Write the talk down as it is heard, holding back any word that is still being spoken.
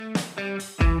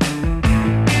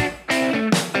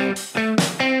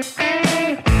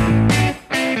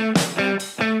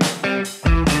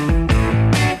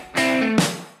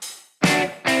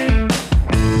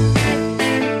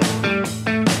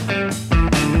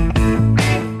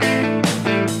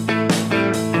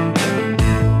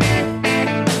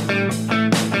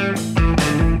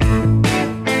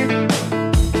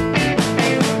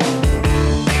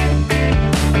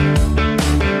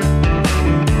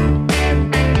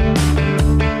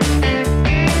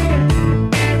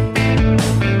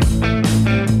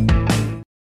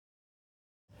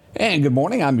And good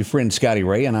morning. I'm your friend Scotty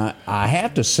Ray, and I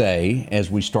have to say, as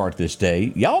we start this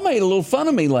day, y'all made a little fun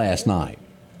of me last night.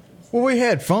 Well, we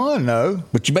had fun, though.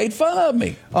 But you made fun of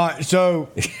me. All right, so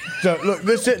look,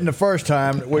 this isn't the first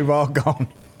time that we've all gone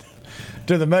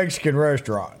to the Mexican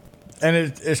restaurant. And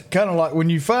it's kind of like when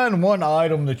you find one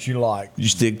item that you like. You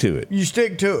stick to it. You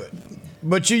stick to it.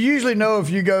 But you usually know if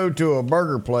you go to a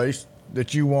burger place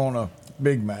that you want a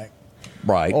Big Mac.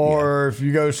 Right. Or if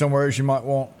you go somewhere else, you might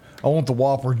I want the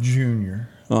Whopper Jr.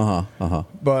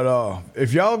 But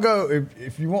if y'all go,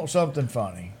 if you want something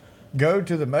funny, go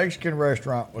to the Mexican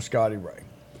restaurant with Scotty Ray.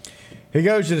 He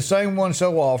goes to the same one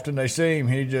so often, they see him,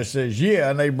 he just says, yeah,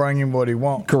 and they bring him what he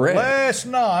wants. Correct. Last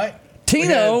night,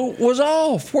 Tino was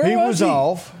off. Where was he? He was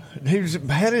off. He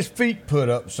had his feet put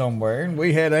up somewhere, and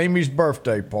we had Amy's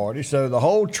birthday party, so the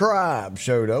whole tribe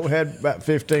showed up. We had about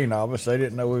 15 of us. They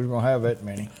didn't know we were going to have that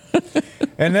many.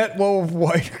 And that little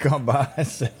waiter come by and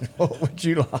said, what would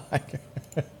you like?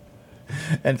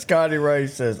 And Scotty Ray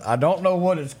says, I don't know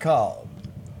what it's called,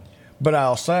 but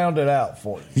I'll sound it out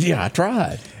for you. Yeah, I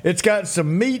tried. It's got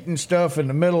some meat and stuff in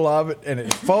the middle of it, and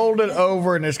it's folded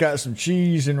over, and it's got some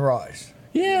cheese and rice.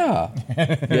 Yeah.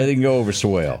 Yeah, they didn't go over so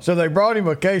well. So they brought him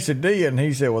a quesadilla, and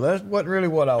he said, well, that's wasn't really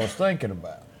what I was thinking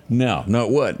about. No, it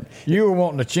wasn't. You were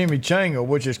wanting a chimichanga,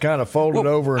 which is kind of folded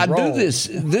over and rolled. I do this.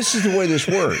 This is the way this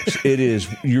works. It is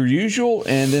your usual,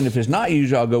 and then if it's not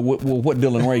usual, I'll go, well, what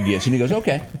Dylan Ray gets. And he goes,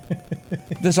 okay.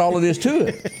 That's all it is to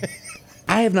it.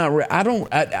 I have not.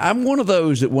 I'm one of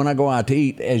those that when I go out to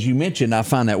eat, as you mentioned, I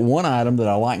find that one item that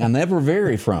I like. I never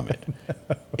vary from it.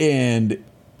 And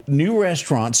new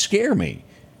restaurants scare me.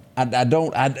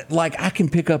 I can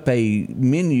pick up a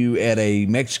menu at a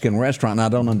Mexican restaurant and I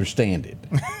don't understand it.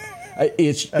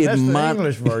 That's the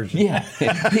English version. Yeah,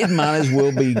 it might as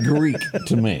well be Greek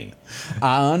to me.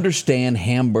 I understand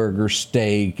hamburger,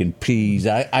 steak, and peas.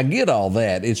 I get all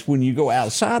that. It's when you go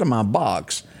outside of my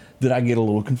box that I get a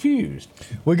little confused.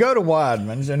 We go to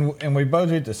Weidman's and we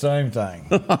both eat the same thing.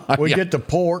 We get the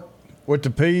pork with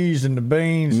the peas and the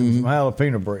beans and some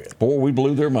jalapeno bread. Boy, we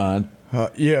blew their mind.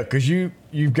 Yeah, because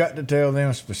you've got to tell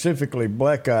them specifically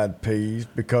black-eyed peas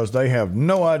because they have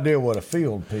no idea what a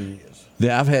field pea is.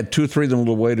 Yeah, I've had 2 or 3 of them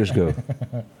little waiters go,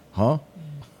 huh?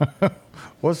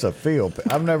 What's a field pea?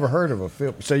 I've never heard of a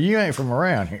field pea. So you ain't from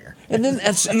around here. And then,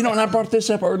 and I brought this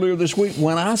up earlier this week.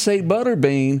 When I say butter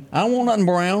bean, I don't want nothing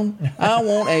brown. I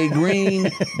want a green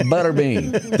butter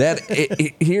bean.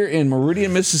 Here in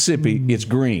Meridian, Mississippi, it's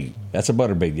green. That's a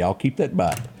butter bean. Y'all keep that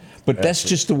by. But that's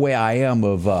just the way I am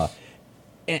of... like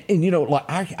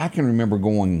I can remember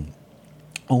going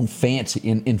on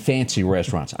in fancy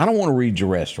restaurants. I don't want to read your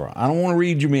restaurant. I don't want to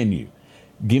read your menu.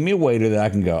 Give me a waiter that I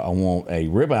can go, I want a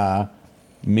ribeye,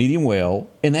 medium well,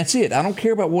 and that's it. I don't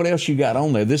care about what else you got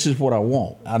on there. This is what I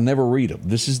want. I never read them.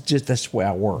 That's the way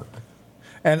I work.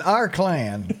 And our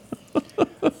clan,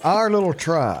 our little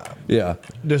tribe,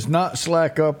 does not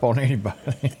slack up on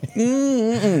anybody.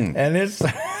 And it's...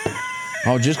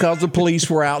 Oh, just because the police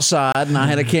were outside and I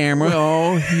had a camera.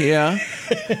 Oh, yeah.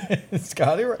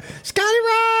 Scotty Ray.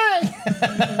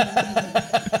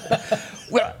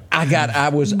 Well, I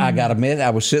was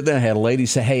sitting there. I had a lady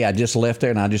say, "Hey, I just left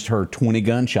there and I just heard 20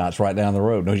 gunshots right down the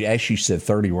road." No, actually, she said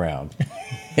 30 rounds.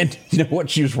 And you know what?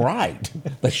 She was right.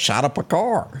 They shot up a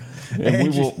car.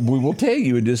 And we will tell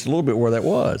you in just a little bit where that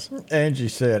was. Angie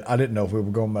said, "I didn't know if we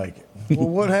were going to make it." Well,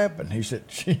 what happened? He said,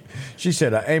 she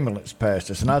said an ambulance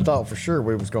passed us, and I thought for sure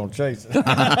we was going to chase it.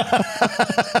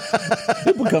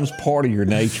 It becomes part of your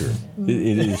nature.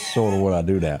 It is sort of what I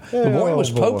do now. But boy, it was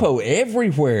Popo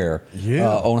everywhere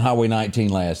on Highway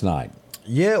 19 last night.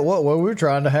 Yeah, well, we were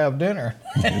trying to have dinner.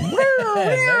 And there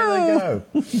they go.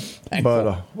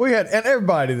 But we had, and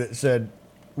everybody that said,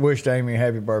 wished Amy a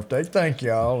happy birthday, thank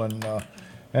y'all,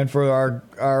 and for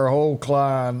our whole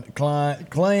clan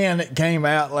that came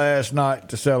out last night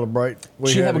to celebrate.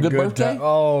 Did you have a good birthday? Time.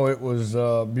 Oh, it was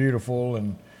beautiful,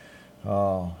 and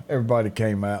everybody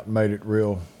came out and made it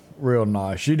real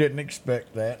nice. She didn't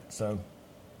expect that, so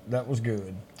that was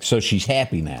good. So she's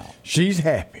happy now. She's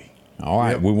happy. All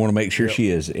right, we want to make sure she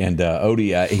is. And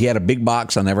Odie, he had a big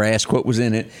box. I never asked what was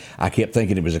in it. I kept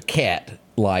thinking it was a cat,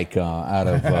 like out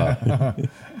of the movie.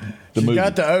 She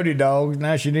got the Odie dog.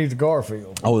 Now she needs a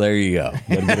Garfield. Oh, there you go.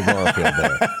 Got to get a Garfield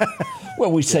there.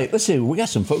 Well, let's see, we got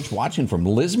some folks watching from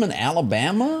Lisbon,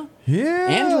 Alabama. Yeah.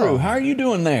 Andrew, how are you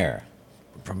doing there?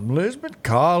 From Lisbon,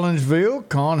 Collinsville,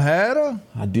 Conhata.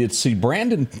 I did see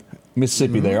Brandon,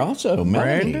 Mississippi there also.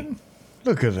 Melanie. Brandon,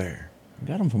 look at there.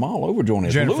 Got them from all over joining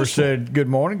us. Jennifer said, good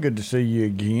morning. Good to see you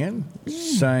again.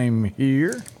 Same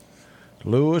here.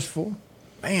 Louisville.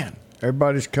 Man,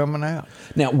 everybody's coming out.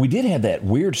 Now, we did have that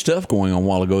weird stuff going on a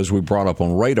while ago, as we brought up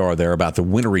on radar there about the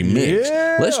wintry mix.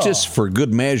 Yeah. Let's just, for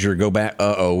good measure, go back.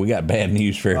 We got bad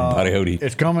news for everybody, Odie.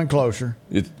 It's coming closer.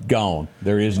 It's gone.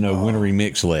 There is no wintry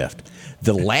mix left.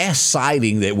 The last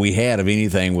sighting that we had of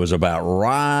anything was about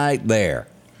right there.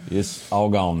 It's all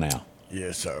gone now.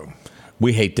 Yes, so.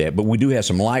 We hate that, but we do have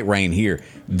some light rain here.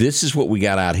 This is what we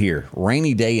got out here.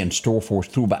 Rainy day in store for us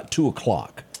through about 2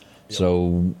 o'clock. Yep.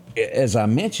 So, as I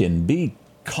mentioned, be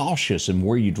cautious in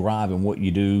where you drive and what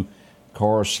you do.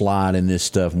 Cars slide in this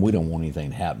stuff, and we don't want anything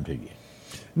to happen to you.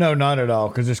 No, not at all,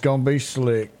 because it's going to be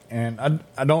slick, and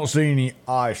I don't see any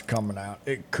ice coming out.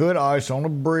 It could ice on a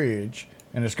bridge,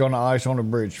 and it's going to ice on the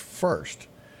bridge first.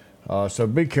 So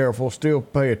be careful. Still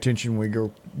pay attention when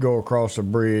we go across the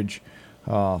bridge.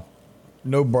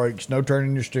 No brakes, no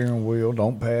turning your steering wheel.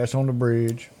 Don't pass on the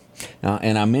bridge.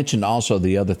 And I mentioned also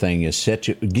the other thing is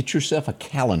get yourself a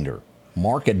calendar.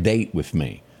 Mark a date with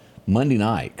me. Monday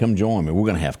night, come join me. We're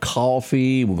going to have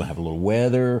coffee. We're going to have a little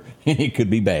weather, and it could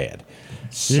be bad.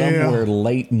 Somewhere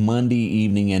late Monday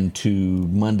evening into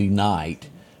Monday night.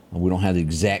 We don't have the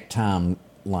exact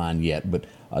timeline yet, but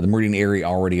the Meridian area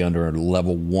already under a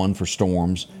level 1 for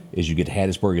storms. As you get to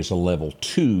Hattiesburg, it's a level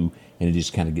 2, and it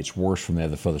just kind of gets worse from there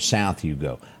the further south you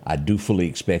go. I do fully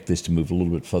expect this to move a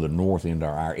little bit further north into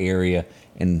our area,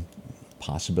 and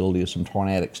possibility of some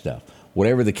tornadic stuff.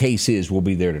 Whatever the case is, we'll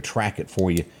be there to track it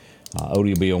for you.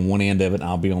 Odie will be on one end of it, and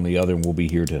I'll be on the other, and we'll be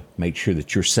here to make sure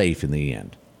that you're safe in the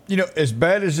end. You know, as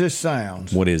bad as this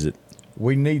sounds, what is it?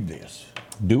 We need this.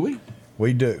 Do we?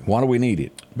 We do. Why do we need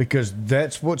it? Because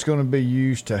that's what's going to be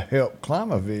used to help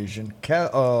Climavision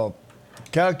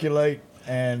calculate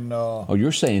and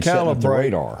you're saying setting up the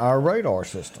radar. Our radar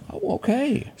system. Oh,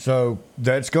 okay. So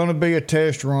that's going to be a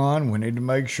test run. We need to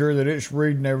make sure that it's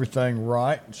reading everything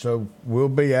right. So we'll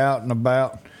be out and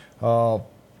about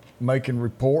making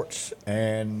reports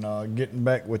and getting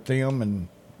back with them and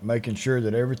making sure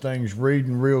that everything's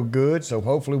reading real good. So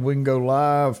hopefully we can go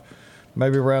live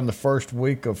maybe around the first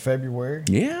week of February.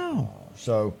 Yeah.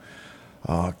 So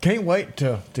can't wait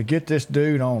to get this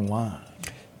dude online.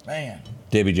 Man.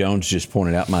 Debbie Jones just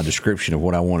pointed out my description of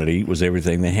what I wanted to eat was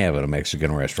everything they have at a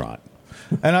Mexican restaurant.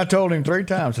 And I told him 3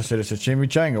 times. I said, it's a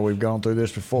chimichanga. We've gone through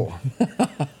this before.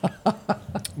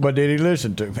 But did he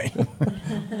listen to me?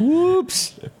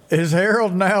 Whoops. Is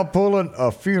Harold now pulling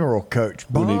a funeral coach?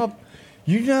 Bob,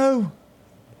 you know,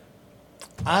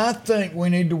 I think we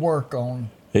need to work on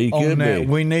that.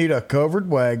 We need a covered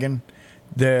wagon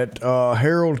that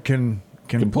Harold can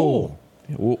pull.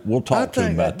 We'll talk to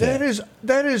him about that.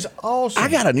 That is awesome. I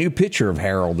got a new picture of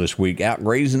Harold this week out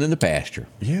grazing in the pasture.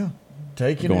 Yeah.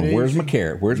 Taking it easy. Where's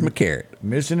my carrot?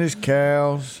 Missing his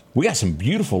cows. We got some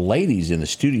beautiful ladies in the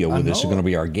studio with us. They're going to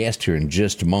be our guest here in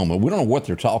just a moment. We don't know what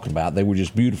they're talking about. They were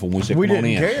just beautiful. We said, come on in.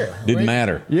 We didn't care. Didn't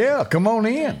matter. Yeah, come on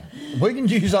in. We can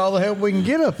use all the help we can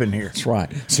get up in here. That's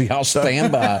right. So y'all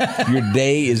stand by. Your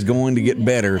day is going to get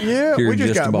better. Yeah, we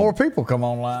just got more people come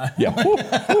online. Yeah.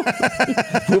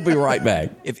 We'll be right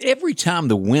back. If every time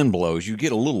the wind blows you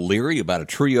get a little leery about a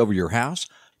tree over your house,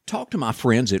 talk to my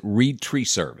friends at Reed Tree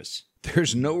Service.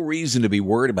 There's no reason to be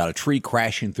worried about a tree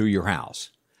crashing through your house.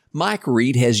 Mike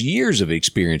Reed has years of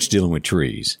experience dealing with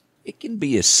trees. It can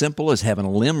be as simple as having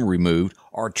a limb removed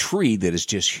or a tree that is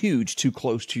just huge too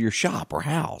close to your shop or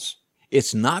house.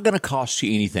 It's not going to cost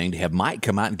you anything to have Mike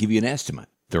come out and give you an estimate.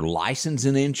 They're licensed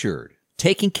and insured,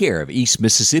 taking care of East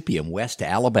Mississippi and West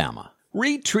Alabama.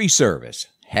 Reed Tree Service.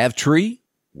 Have tree,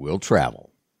 will travel.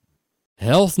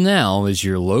 Health Now is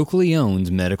your locally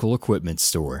owned medical equipment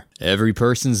store. Every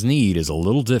person's need is a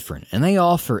little different, and they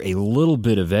offer a little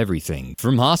bit of everything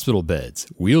from hospital beds,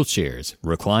 wheelchairs,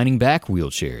 reclining back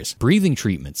wheelchairs, breathing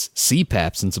treatments,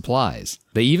 CPAPs and supplies.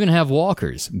 They even have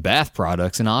walkers, bath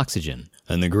products, and oxygen.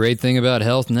 And the great thing about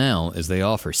Health Now is they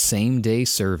offer same-day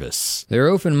service. They're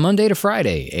open Monday to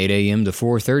Friday, 8 a.m. to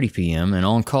 4:30 p.m. and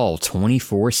on call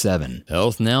 24/7.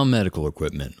 Health Now Medical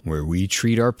Equipment, where we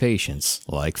treat our patients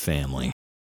like family.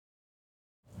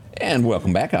 And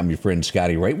welcome back. I'm your friend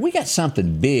Scotty Ray. We got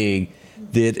something big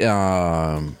that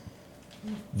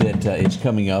is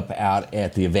coming up out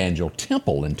at the Evangel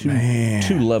Temple, and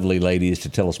two lovely ladies to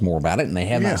tell us more about it, and they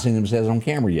have not seen themselves on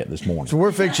camera yet this morning. So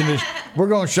we're fixing this. We're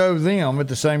going to show them at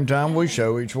the same time we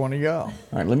show each one of y'all. All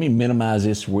right, let me minimize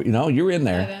this. You're in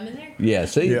there. Oh, I'm in there? Yeah,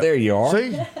 see, there you are.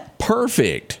 See?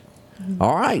 Perfect.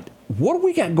 All right, what do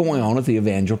we got going on at the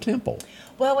Evangel Temple?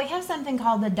 Well, we have something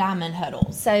called the Diamond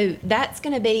Huddle. So that's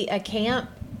going to be a camp.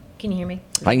 Can you hear me?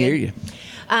 I can hear you.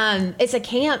 It's a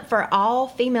camp for all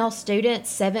female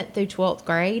students, 7th through 12th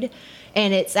grade.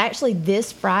 And it's actually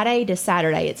this Friday to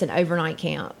Saturday. It's an overnight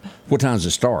camp. What time does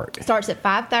it start? It starts at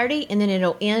 5:30, and then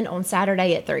it'll end on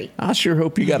Saturday at 3. I sure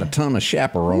hope you got a ton of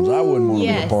chaperones. I wouldn't want to be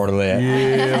a Yes. part of that.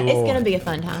 Yeah, It's Lord. going to be a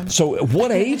fun time. So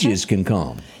what ages can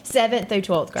come? 7th through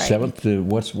 12th grade. 7th to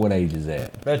what age is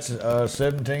that? That's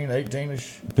 17,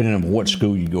 18-ish. Depending on what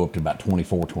school you go up to about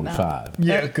 24, 25.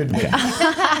 Yeah, it could be.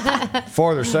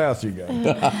 Farther south you go.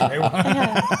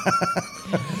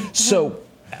 So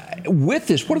with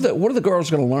this, what are the girls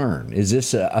going to learn? Is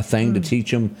this a thing to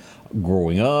teach them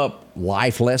growing up,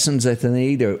 life lessons that they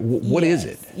need, or what is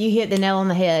it? You hit the nail on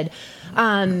the head.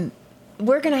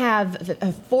 We're going to have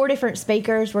 4 different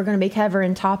speakers. We're going to be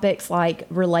covering topics like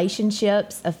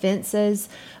relationships, offenses,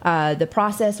 the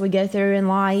process we go through in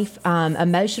life,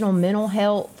 emotional, mental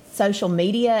health, social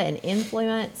media and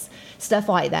influence, stuff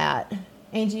like that.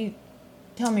 Angie,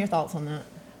 tell me your thoughts on that.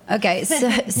 Okay,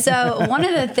 so one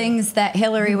of the things that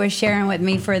Hillary was sharing with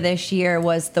me for this year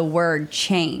was the word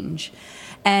change.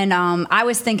 And I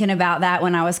was thinking about that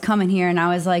when I was coming here, and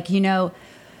I was like,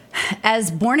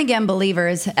 as born-again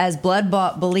believers, as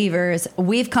blood-bought believers,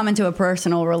 we've come into a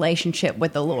personal relationship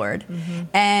with the Lord.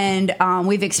 Mm-hmm. And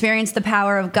we've experienced the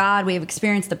power of God. We've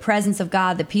experienced the presence of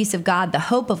God, the peace of God, the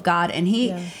hope of God. And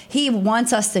He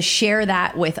wants us to share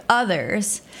that with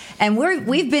others. And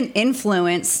we've been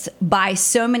influenced by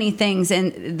so many things.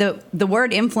 And the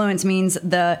word influence means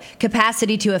the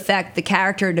capacity to affect the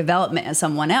character development of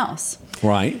someone else.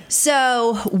 Right.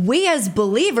 So we as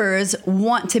believers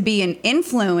want to be an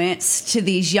influence to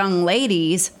these young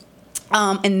ladies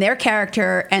in their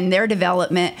character and their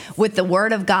development with the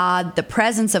Word of God, the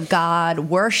presence of God,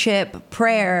 worship,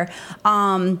 prayer,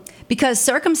 because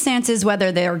circumstances,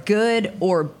 whether they're good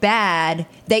or bad,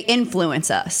 they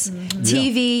influence us. Mm-hmm.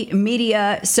 TV,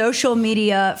 media, social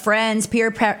media, friends,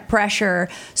 peer pressure,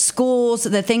 schools,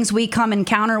 the things we come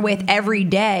encounter with every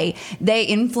day, they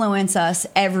influence us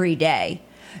every day.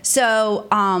 So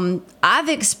I've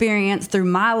experienced through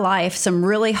my life some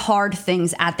really hard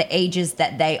things at the ages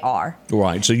that they are.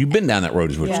 Right. So you've been down that road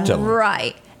is what you're telling me.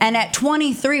 Right. And at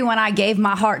 23, when I gave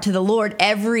my heart to the Lord,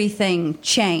 everything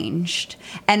changed.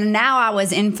 And now I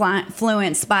was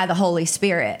influenced by the Holy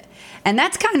Spirit. And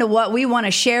that's kind of what we want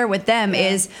to share with them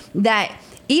is that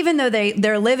even though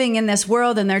they're living in this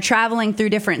world and they're traveling through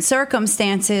different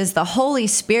circumstances, the Holy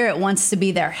Spirit wants to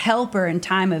be their helper in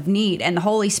time of need. And the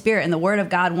Holy Spirit and the Word of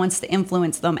God wants to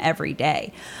influence them every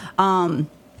day.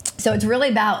 So it's really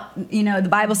about, the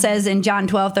Bible says in John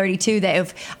 12:32 that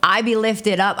if I be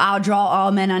lifted up, I'll draw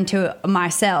all men unto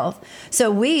myself.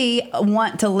 So we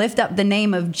want to lift up the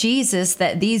name of Jesus,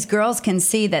 that these girls can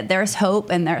see that there's hope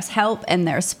and there's help and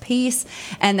there's peace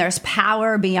and there's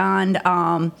power beyond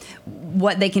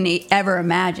what they can ever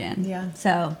imagine. Yeah.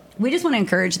 So we just want to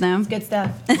encourage them. Good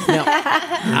stuff. Now,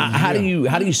 how do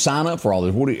you sign up for all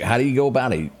this? How do you go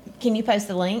about it? Can you post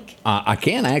the link? I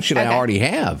can. Actually, Okay. I already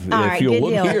have. All if right, you'll good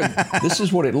look deal. here, this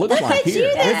is what it looks like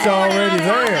here. It's already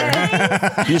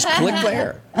there. Just click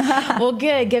there. Well,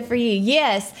 good for you.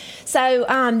 Yes. So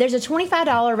there's a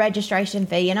 $25 registration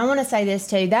fee. And I want to say this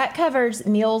too. That covers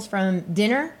meals from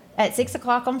dinner at 6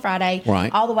 o'clock on Friday,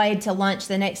 Right. all the way to lunch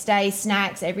the next day,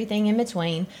 snacks, everything in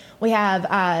between. We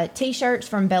have T-shirts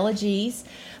from Bella G's.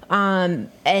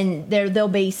 And there'll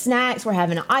be snacks. We're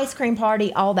having an ice cream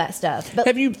party, all that stuff. But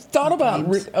Have you thought about,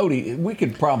 Odie, we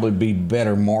could probably be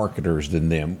better marketers than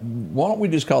them. Why don't we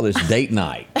just call this date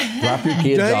night? Drop your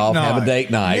kids Date off, have a night.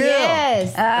 date night. Yeah.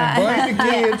 yes. And bring the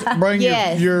kids, bring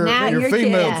Yes, your now your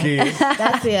female kid. kids.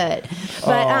 That's it.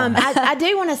 But I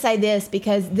do want to say this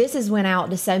because this has went out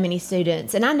to so many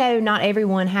students. And I know not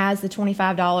everyone has the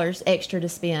 $25 extra to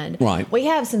spend. Right. We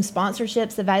have some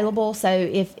sponsorships available. So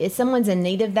if someone's in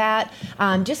need of that,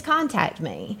 just contact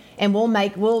me and we'll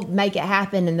make it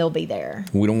happen and they'll be there.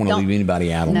 We don't want to leave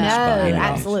anybody out on No, this by any means.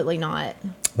 absolutely not.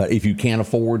 But if you can't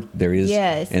afford, there is.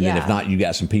 Yes, and then yeah. if not, you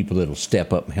got some people that'll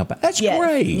step up and help out. That's Yes.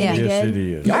 great. Yeah. Yes, Good.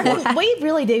 it is. We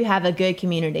really do have a good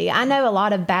community. I know a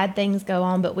lot of bad things go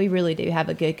on, but we really do have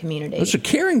a good community. It's a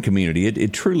caring community.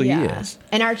 It truly is.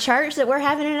 And our church that we're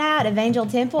having it at, Evangel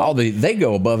Temple. Oh, they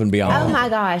go above and beyond. Oh my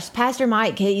gosh, Pastor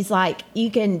Mike, he's like, you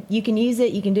can use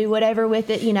it, you can do whatever with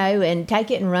it, and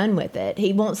take it and run with it.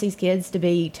 He wants these kids to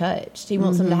be touched. He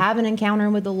wants them to have an encounter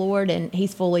with the Lord, and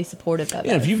he's fully supportive of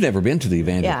Yeah, it. if you've never been to the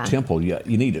Evangel Yeah. Temple, you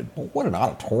need to. What an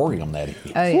auditorium that is.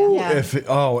 Oh, yeah. Ooh, Yeah.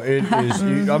 it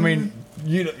is. I mean,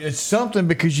 it's something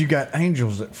because you got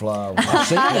angels that fly around. I've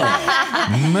seen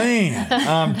that. Man,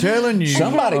 I'm telling you.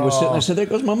 Somebody was sitting there and said, "There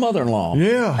goes my mother-in-law."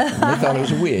 Yeah. They thought it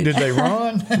was a witch. Did they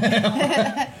run?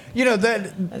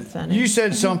 That's funny. You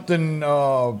said something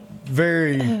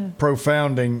very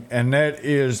profounding, and that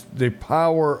is the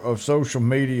power of social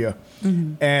media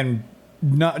and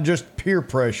not just peer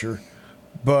pressure,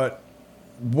 but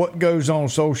what goes on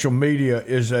social media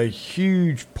is a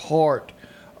huge part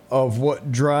of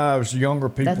what drives younger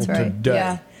people That's right. today.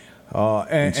 Yeah.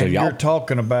 And so you're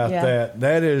talking about Yeah. that.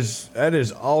 That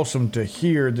is awesome to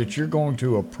hear that you're going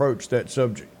to approach that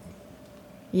subject.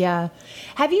 Yeah.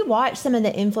 Have you watched some of the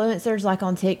influencers like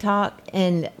on TikTok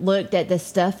and looked at the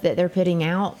stuff that they're putting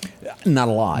out? Not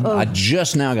a lot. I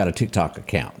just now got a TikTok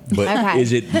account. But Okay.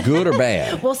 is it good or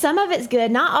bad? Well, some of it's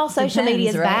good. Not all social media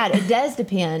is Depends, right? bad. It does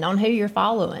depend on who you're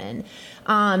following.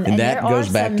 And that there goes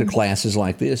are back to some- classes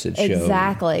like this. It shows.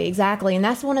 Exactly. And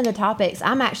that's one of the topics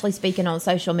I'm actually speaking on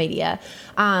social media.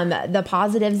 The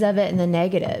positives of it and the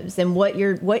negatives, and what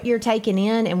you're taking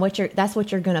in and that's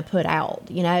what you're going to put out,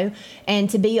 and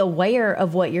to be aware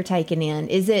of what you're taking in.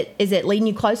 Is it leading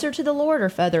you closer to the Lord or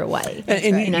further away?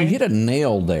 And you hit a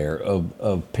nail there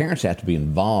of parents have to be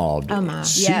involved. Oh, my.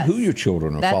 See Yes. who your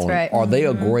children are That's following. right. Are they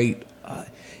a great...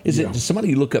 is it somebody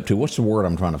you look up to? What's the word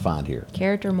I'm trying to find here?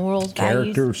 Character, morals,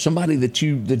 Character, values. somebody that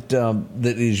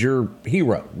is your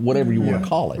hero, whatever you want to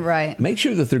call it. Right. Make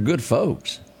sure that they're good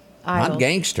folks, not Idols.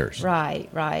 gangsters. Right.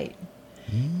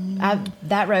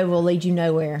 That road will lead you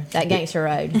nowhere. That gangster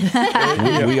road.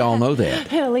 We all know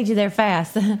that. It'll lead you there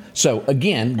fast. So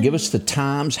again, give us the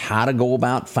times, how to go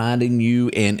about finding you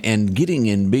and getting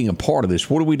and being a part of this.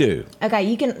 What do we do? Okay,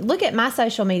 you can look at my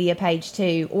social media page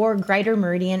too, or Greater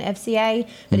Meridian FCA,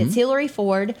 but it's Hillary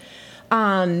Ford.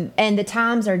 And the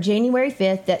times are January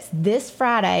 5th. That's this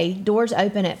Friday. Doors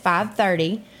open at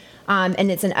 5:30. And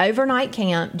it's an overnight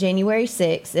camp, January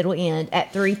 6th. It'll end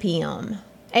at 3 p.m.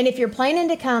 And if you're planning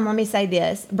to come, let me say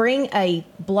this. Bring a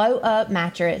blow-up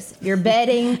mattress, your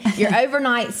bedding, your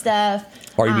overnight stuff.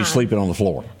 Or you be sleeping on the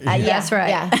floor. Yeah, That's right.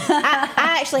 Yeah.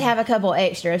 I actually have a couple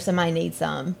extra if somebody needs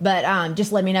some. But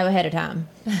just let me know ahead of time.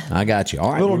 I got you.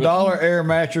 All right. Little we're dollar air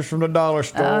mattress from the dollar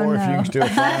store if you can still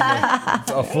find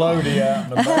a floaty out in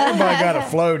the back. Everybody got a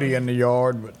floaty in the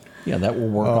yard, but Yeah, that will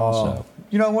work also.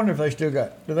 I wonder if they still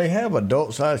do they have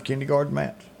adult-sized kindergarten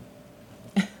mats?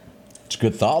 It's a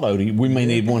good thought, Odie. We may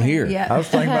need one here. Yeah. I was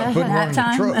thinking about putting one in the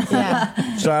Halftime?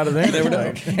 truck side of the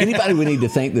interstate. Anybody we need to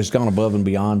thank that's gone above and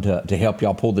beyond to help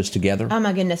y'all pull this together? Oh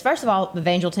my goodness! First of all,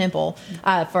 Evangel Temple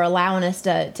for allowing us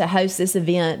to host this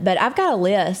event. But I've got a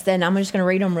list, and I'm just going to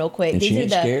read them real quick. And she ain't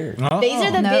scared. These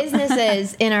are the Nope.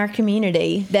 businesses in our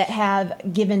community that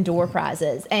have given door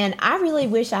prizes, and I really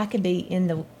wish I could be in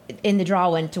the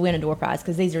drawing to win a door prize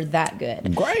because these are that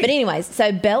good. Great. But anyways,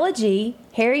 so Bella G,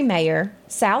 Harry Mayer,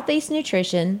 Southeast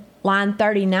Nutrition, Line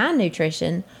 39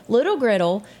 Nutrition, Little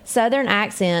Griddle, Southern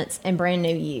Accents, and Brand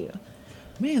New You.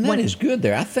 Man, that is good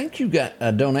there. I think you got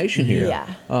a donation here. Yeah.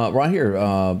 Right here.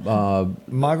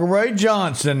 Michael Ray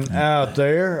Johnson out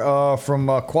there from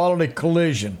Quality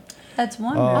Collision. That's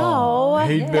wonderful. Oh,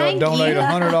 He'd thank donate you.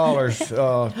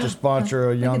 $100 to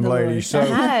sponsor a young the lady. Lord. So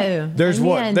Oh, there's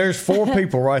amen. There's 4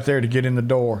 people right there to get in the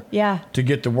door. Yeah. To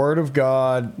get the word of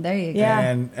God. There you go. Yeah.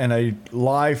 And a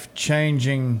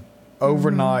life-changing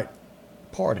overnight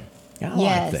party. I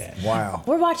Yes. like that. Wow.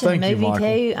 We're watching Thank a you, movie Michael.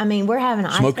 too. I mean, we're having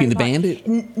an Smokey and the ice cream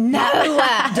Bandit? No,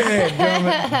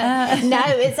 Dadgummit. no,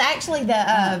 it's actually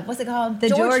the what's it called? The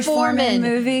George Foreman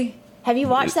movie. Have you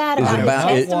watched that? Is it his about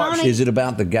testimony? is it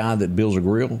about the guy that builds a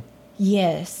grill?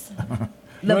 Yes.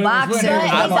 The Well, it was boxer. when The they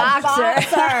was boxer.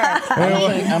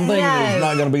 I'm thinking No. it's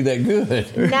not going to be that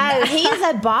good. No, he's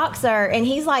a boxer, and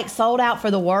he's like sold out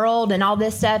for the world and all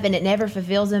this stuff, and it never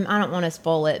fulfills him. I don't want to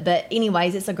spoil it, but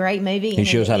anyways, it's a great movie. He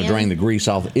shows how to drain the grease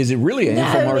off. Is it really an No,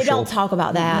 infomercial? we don't talk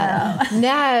about that. No.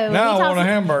 Now He I want talks- a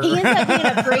hamburger. He ends up being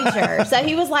a preacher. So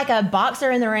he was like a boxer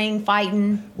in the ring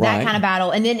fighting that Right. kind of battle,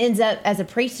 and then ends up as a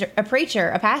preacher,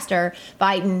 a pastor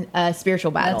fighting a spiritual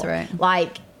battle. That's right.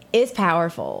 Like, it's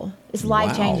powerful. It's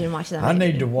life changing watching that I movie.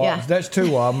 need to watch. Yeah. That's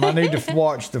 2 of them. I need to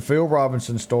watch the Phil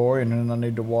Robinson story, and then I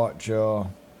need to watch him.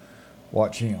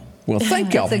 Well,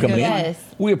 thank y'all for That's a coming good in. one. Yes.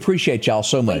 We appreciate y'all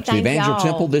so much. thank Evangel y'all.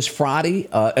 Temple this Friday.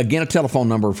 Again, a telephone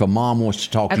number if a mom wants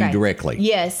to talk to you directly.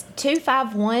 Yes,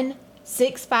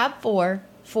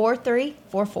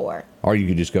 251-654-4344. Or you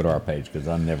could just go to our page because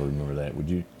I never remember that. Would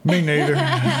you? Me neither.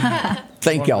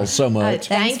 Thank y'all so much.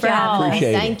 Thank for having y'all. us.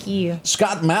 Appreciate it. Thank you.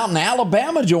 Scott Mountain,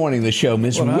 Alabama, joining the show.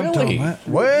 Miss What I'm talking Willie. about.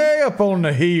 Way up on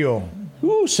the hill.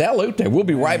 Ooh, salute there. We'll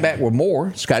be right back with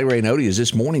more. Scotty Ray and Odie as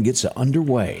this morning gets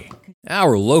underway.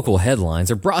 Our local headlines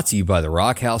are brought to you by the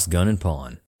Rock House Gun and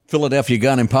Pawn. Philadelphia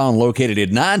Gun and Pawn, located at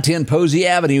 910 Posey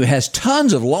Avenue, has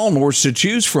tons of lawnmowers to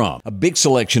choose from. A big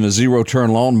selection of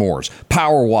zero-turn lawnmowers,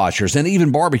 power washers, and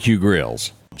even barbecue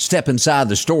grills. Step inside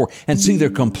the store and see their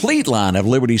complete line of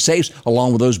Liberty safes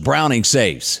along with those Browning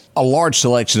safes. A large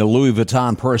selection of Louis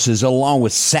Vuitton purses along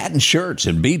with satin shirts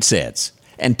and bead sets.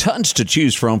 And tons to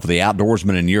choose from for the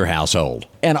outdoorsman in your household.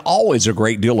 And always a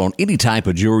great deal on any type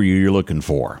of jewelry you're looking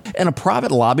for. And a private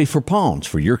lobby for pawns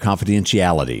for your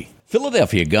confidentiality.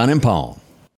 Philadelphia Gun and Pawn.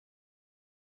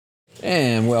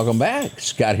 And welcome back.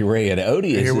 Scotty Ray and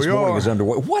Odie as this morning is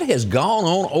underway. What has gone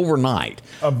on overnight?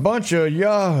 A bunch of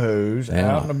yahoos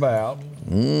out and about.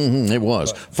 It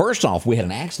was. First off, we had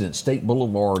an accident at State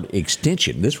Boulevard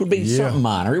Extension. This would be something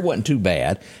minor. It wasn't too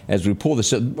bad. As we pull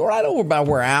this up, right over by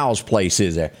where Al's place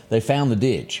is there, they found the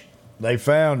ditch. They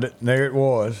found it, and there it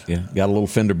was. Yeah, got a little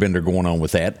fender bender going on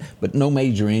with that, but no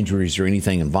major injuries or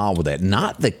anything involved with that.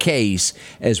 Not the case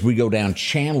as we go down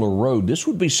Chandler Road. This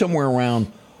would be somewhere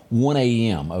around 1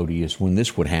 a.m., Odie, is when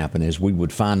this would happen, as we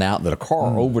would find out that a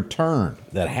car overturned.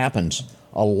 That happens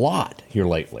a lot here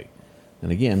lately.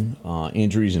 And again,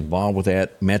 injuries involved with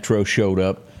that. Metro showed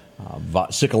up.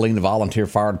 Sickalina Volunteer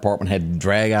Fire Department had to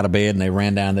drag out of bed, and they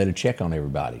ran down there to check on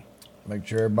everybody. Make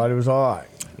sure everybody was all right.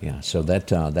 Yeah, so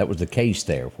that was the case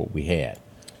there, what we had.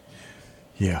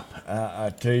 Yeah,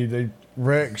 I tell you, the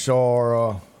wrecks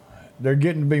are, they're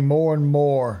getting to be more and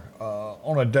more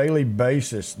on a daily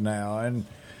basis now. And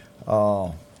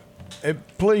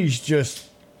please just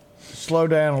slow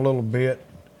down a little bit.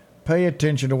 Pay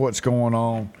attention to what's going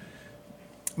on.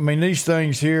 I mean, these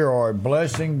things here are a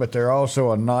blessing, but they're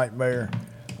also a nightmare.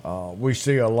 We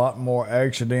see a lot more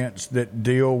accidents that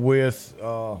deal with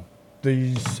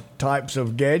these types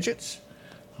of gadgets.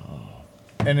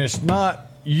 And it's not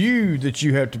you that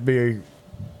you have to be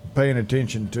paying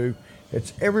attention to.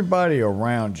 It's everybody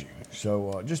around you.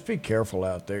 So just be careful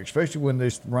out there, especially when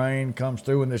this rain comes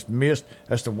through and this mist.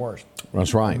 That's the worst.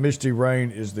 That's right. Misty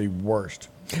rain is the worst.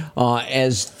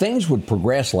 As things would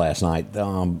progress last night,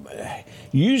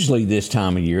 usually this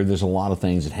time of year, there's a lot of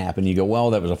things that happen. You go, well,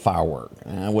 that was a firework.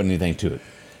 Wasn't anything to it.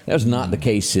 That was not the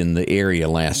case in the area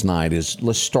last night.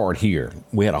 Let's start here.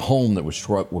 We had a home that was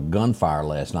struck with gunfire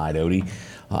last night, Odie.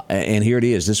 And here it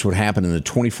is. This would happen in the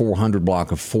 2400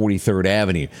 block of 43rd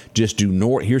Avenue. Just due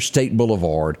north. Here's State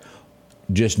Boulevard.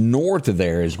 Just north of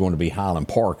there is going to be Highland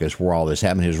Park. Is where all this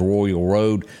happened. Here's Royal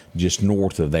Road. Just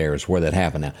north of there is where that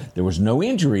happened. Now, there was no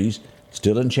injuries.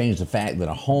 Still doesn't change the fact that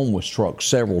a home was struck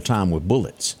several times with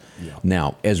bullets. Yeah.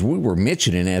 Now, as we were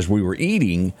mentioning, as we were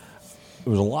eating,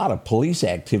 there was a lot of police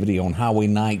activity on Highway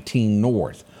 19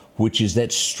 North, which is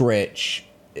that stretch.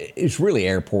 It's really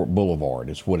Airport Boulevard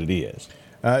is what it is.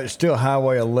 It's still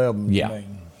Highway 11. Yeah.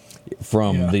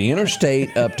 From the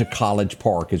interstate up to College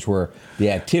Park is where the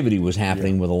activity was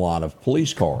happening with a lot of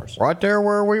police cars. Right there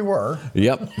where we were.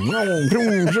 Yep.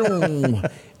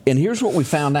 And here's what we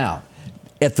found out.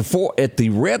 At the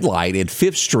red light at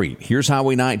 5th Street, here's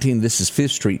Highway 19, this is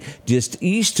 5th Street, just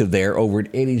east of there over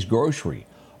at Eddie's Grocery,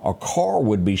 a car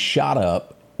would be shot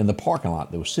up in the parking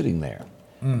lot that was sitting there.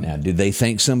 Now, did they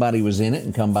think somebody was in it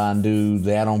and come by and do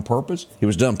that on purpose? It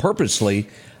was done purposely.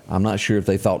 I'm not sure if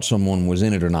they thought someone was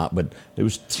in it or not, but it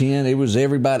was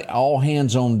everybody, all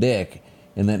hands on deck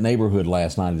in that neighborhood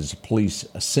last night as the police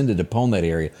ascended upon that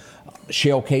area.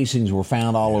 Shell casings were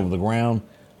found all over the ground.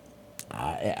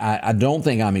 I don't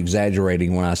think I'm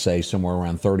exaggerating when I say somewhere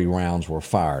around 30 rounds were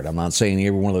fired. I'm not saying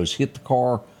every one of those hit the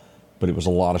car, but it was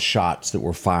a lot of shots that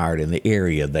were fired in the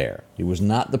area there. It was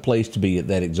not the place to be at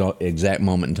that exact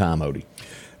moment in time, Odie.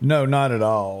 No, not at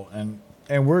all.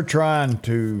 And we're trying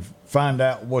to find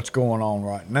out what's going on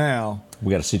right now.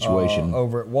 We got a situation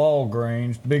over at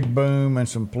Walgreens, big boom and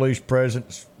some police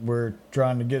presence. We're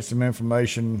trying to get some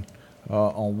information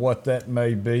on what that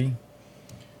may be.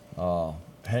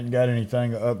 Hadn't got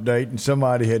anything to update, and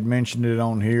somebody had mentioned it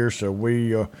on here, so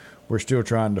we're still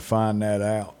trying to find that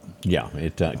out. Yeah,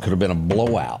 it could have been a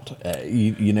blowout.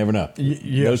 You never know.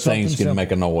 Those things can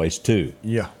make a noise too.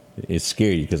 Yeah, it's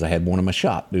scary because I had one in my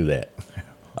shop do that.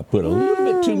 I put a little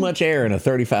bit too much air in a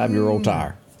 35-year-old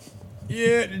tire.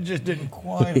 Yeah, it just didn't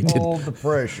quite hold the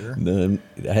pressure.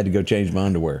 I had to go change my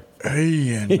underwear.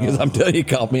 Hey, because I'm telling you, it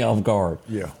caught me off guard.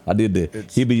 Yeah. I did the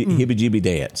hibby-jibby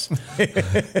dance.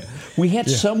 We had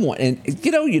someone, and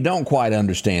you don't quite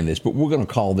understand this, but we're going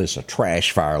to call this a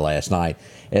trash fire last night.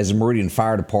 As the Meridian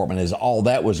Fire Department, as all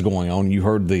that was going on, you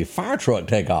heard the fire truck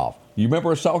take off. You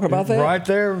remember us talking about that? Right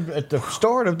there at the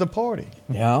start of the party.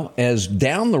 Yeah, as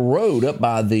down the road up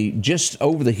by just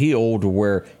over the hill to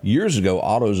where years ago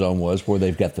AutoZone was, where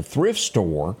they've got the thrift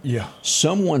store. Yeah.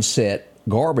 Someone set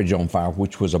garbage on fire,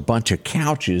 which was a bunch of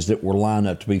couches that were lined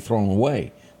up to be thrown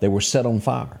away. They were set on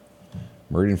fire.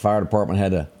 Meridian Fire Department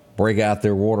had to break out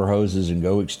their water hoses and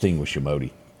go extinguish them,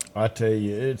 Odie. I tell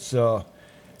you,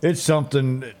 it's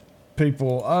something that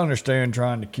people, I understand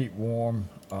trying to keep warm,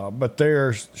 but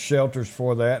there's shelters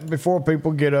for that. And before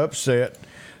people get upset,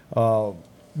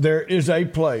 there is a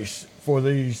place for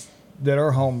these that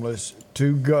are homeless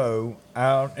to go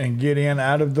out and get in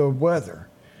out of the weather.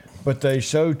 But they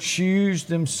so choose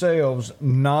themselves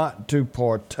not to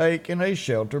partake in a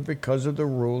shelter because of the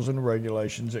rules and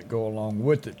regulations that go along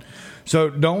with it. So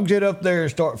don't get up there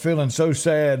and start feeling so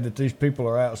sad that these people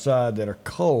are outside that are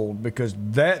cold, because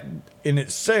that in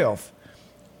itself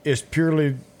is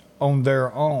purely on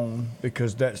their own,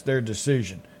 because that's their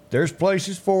decision. There's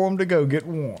places for them to go get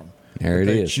warm. There it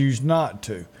they is. Choose not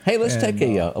to. Hey, let's take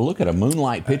a look at a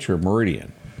moonlight picture of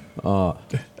Meridian.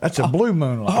 That's a blue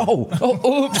moonlight.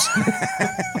 Oops.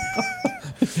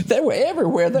 They were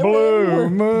everywhere. They were Blue everywhere.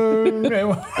 moon.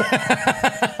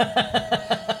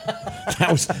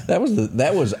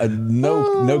 That was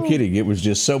no kidding. It was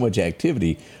just so much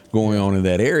activity going on in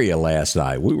that area last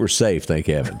night. We were safe, thank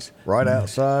heavens. Right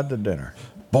outside the dinner.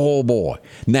 Boy.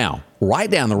 Now,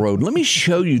 right down the road, let me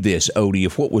show you this, Odie,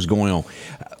 of what was going on.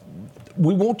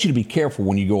 We want you to be careful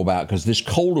when you go about, because this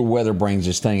colder weather brings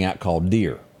this thing out called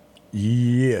deer.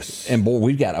 Yes. And boy,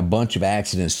 we've got a bunch of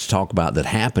accidents to talk about that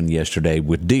happened yesterday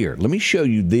with deer. Let me show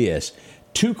you this.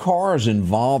 2 cars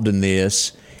involved in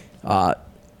this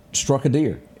struck a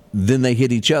deer. Then they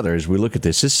hit each other as we look at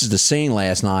this. This is the scene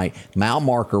last night, mile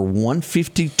marker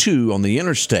 152 on the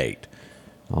interstate.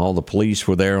 All the police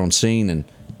were there on scene, and,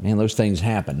 man, those things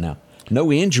happen. Now,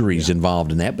 no injuries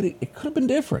involved in that, but it could have been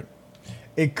different.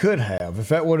 It could have. If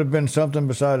that would have been something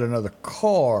beside another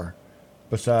car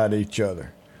beside each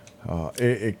other,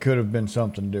 it could have been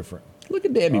something different. Look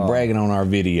at Debbie bragging on our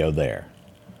video there.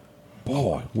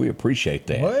 Boy, we appreciate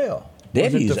that. Well,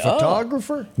 Debbie's was it the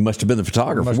photographer? Must have been the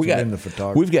photographer. Must have been the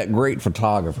photographer. We've got great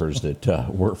photographers that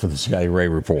work for the Scotty Ray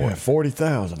Report. Yeah,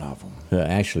 40,000 of them.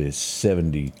 Actually, it's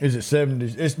 70. Is it 70?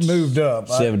 It's moved up.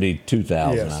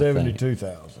 72,000. Yeah,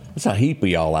 72,000. That's a heap of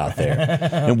y'all out there.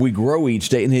 And we grow each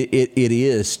day, and it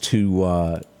is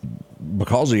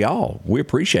because of y'all. We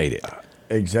appreciate it.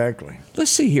 Exactly.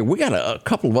 Let's see here. We got a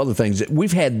couple of other things that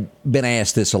we've been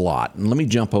asked this a lot. And let me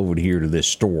jump over here to this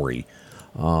story.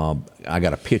 I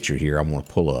got a picture here I want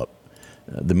to pull up.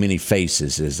 The many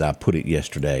faces, as I put it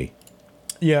yesterday.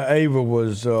 Yeah, Ava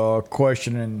was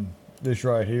questioning this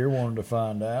right here, wanted to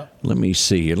find out. Let me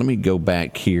see here. Let me go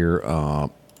back here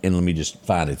and let me just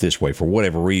find it this way. For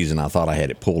whatever reason, I thought I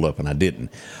had it pulled up and I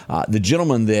didn't. The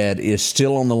gentleman that is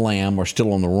still on the lam or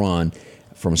still on the run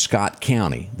from Scott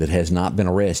County that has not been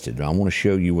arrested. I want to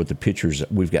show you what the pictures.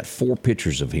 We've got 4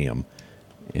 pictures of him,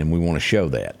 and we want to show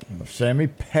that. Sammy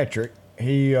Patrick,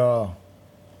 he,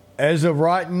 as of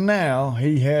right now,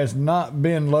 he has not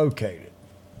been located.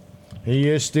 He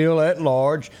is still at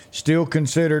large, still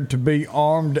considered to be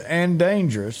armed and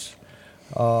dangerous.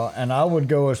 And I would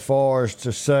go as far as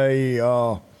to say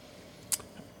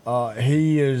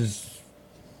he is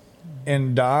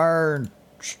in dire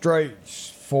straits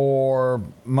for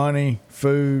money,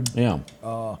 food. Yeah.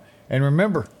 And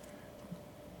remember,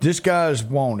 this guy's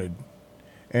wanted.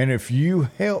 And if you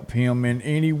help him in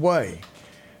any way,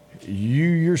 you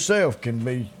yourself can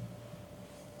be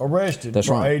arrested That's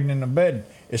for right. aiding and abetting.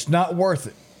 It's not worth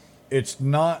it. It's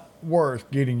not worth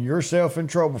getting yourself in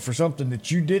trouble for something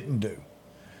that you didn't do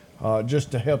just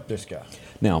to help this guy.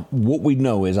 Now, what we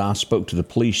know is I spoke to the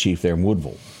police chief there in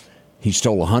Woodville. He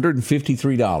stole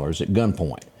 $153 at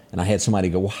gunpoint. And I had somebody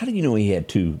go, well, how do you know he had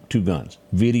two guns?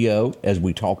 Video, as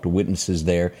we talked to witnesses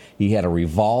there, he had a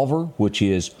revolver, which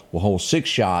will hold 6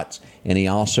 shots, and he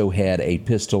also had a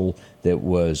pistol that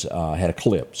had a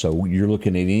clip. So you're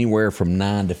looking at anywhere from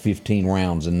 9 to 15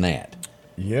 rounds in that.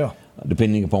 Yeah.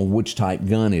 Depending upon which type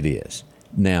gun it is.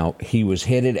 Now, he was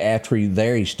headed after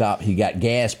he stopped. He got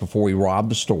gas before he robbed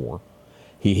the store.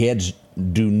 He heads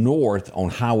due north on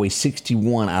Highway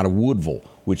 61 out of Woodville,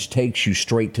 which takes you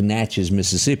straight to Natchez,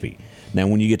 Mississippi. Now,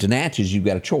 when you get to Natchez, you've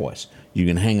got a choice. You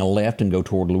can hang a left and go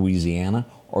toward Louisiana,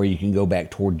 or you can go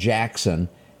back toward Jackson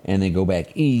and then go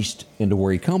back east into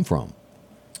where he come from.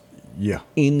 Yeah.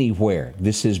 Anywhere.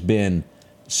 This has been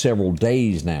several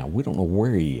days now. We don't know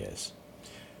where he is.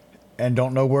 And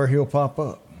don't know where he'll pop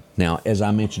up. Now, as I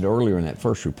mentioned earlier in that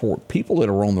first report, people that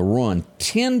are on the run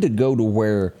tend to go to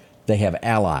where they have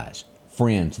allies,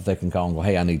 friends that they can call and go,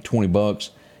 hey, I need $20.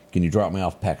 Can you drop me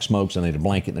off a pack of smokes? I need a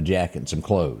blanket and a jacket and some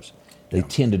clothes. They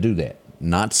tend to do that.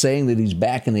 Not saying that he's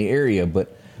back in the area,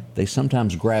 but they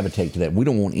sometimes gravitate to that. We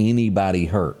don't want anybody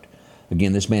hurt.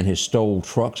 Again, this man has stole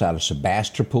trucks out of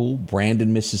Sebastopol,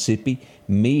 Brandon, Mississippi,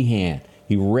 Meehan.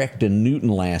 He wrecked in Newton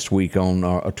last week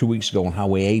 2 weeks ago on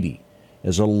Highway 80.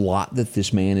 There's a lot that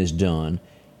this man has done,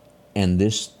 and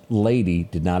this lady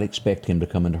did not expect him to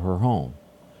come into her home.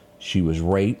 She was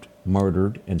raped,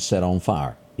 murdered, and set on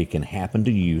fire. It can happen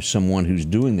to you. Someone who's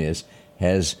doing this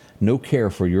has no care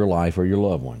for your life or your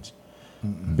loved ones.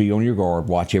 Be on your guard.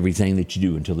 Watch everything that you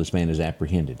do until this man is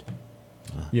apprehended.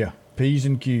 Yeah, P's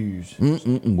and Q's.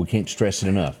 We can't stress it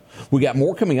enough. We got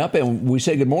more coming up, and we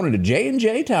say good morning to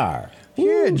J&J Tire.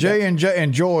 Yeah, J&J,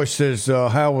 and Joyce says,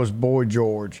 how was Boy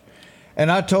George?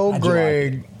 And I told How'd you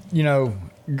Greg,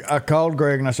 I called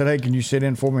Greg and I said, hey, can you sit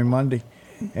in for me Monday?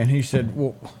 And he said,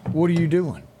 well, what are you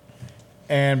doing?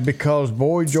 And because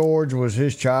Boy George was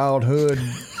his childhood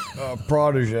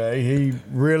protege, he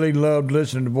really loved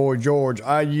listening to Boy George.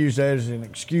 I used that as an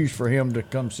excuse for him to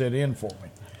come sit in for me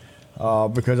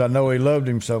because I know he loved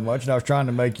him so much, and I was trying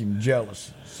to make him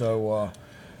jealous. So,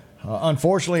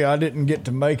 unfortunately, I didn't get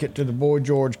to make it to the Boy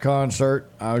George concert.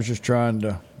 I was just trying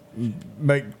to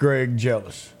make Greg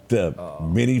jealous. The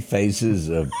many faces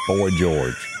of Boy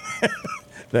George.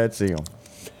 That's him.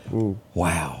 Ooh.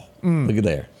 Wow. Look at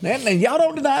there. And y'all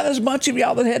don't deny there's a bunch of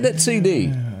y'all that had that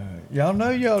CD. Y'all know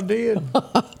y'all did.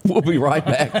 We'll be right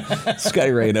back.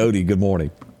 Scotty Ray and Odie, good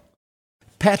morning.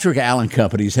 Patrick Allen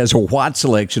Companies has a wide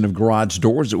selection of garage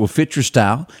doors that will fit your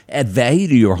style, add value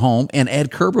to your home, and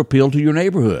add curb appeal to your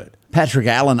neighborhood. Patrick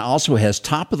Allen also has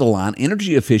top-of-the-line,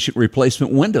 energy-efficient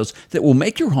replacement windows that will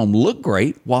make your home look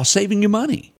great while saving you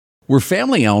money. We're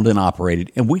family-owned and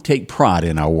operated, and we take pride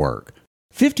in our work.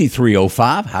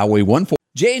 5305 Highway 14.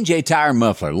 J&J Tire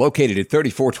Muffler, located at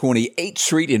 3420 8th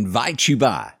Street, invites you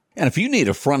by. And if you need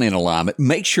a front-end alignment,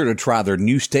 make sure to try their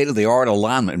new state-of-the-art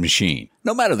alignment machine.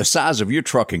 No matter the size of your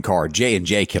truck and car,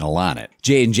 J&J can align it.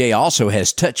 J&J also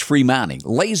has touch-free mounting,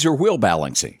 laser wheel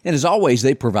balancing, and as always,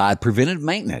 they provide preventive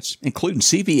maintenance, including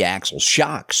CV axles,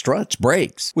 shocks, struts,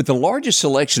 brakes, with the largest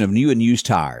selection of new and used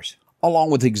tires, along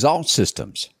with exhaust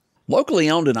systems. Locally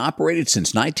owned and operated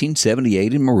since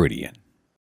 1978 in Meridian.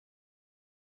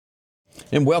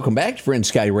 And welcome back to friend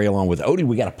Scotty Ray along with Odie.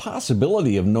 We got a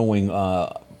possibility of knowing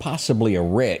possibly a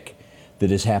wreck that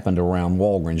has happened around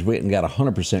Walgreens. We haven't got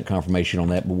 100% confirmation on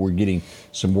that, but we're getting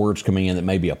some words coming in that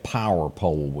maybe a power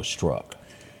pole was struck.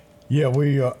 Yeah,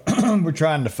 we're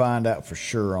trying to find out for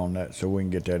sure on that so we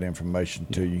can get that information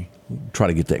to you. Try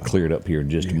to get that cleared up here in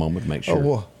just a moment to make sure. Oh,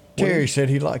 well, Terry said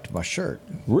he liked my shirt.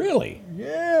 Really?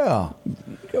 Yeah.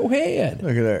 Go ahead.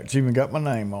 Look at that. It's even got my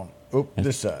name on it. Oop,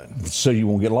 this side. So you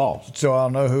won't get lost. So I'll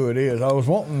know who it is. I was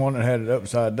wanting one that had it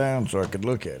upside down so I could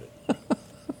look at it.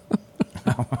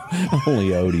 Only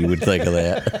Odie would think of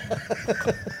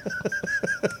that.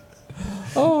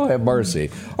 Oh, have mercy.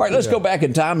 All right, let's go back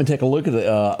in time and take a look at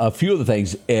a few of the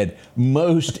things. Ed,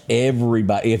 most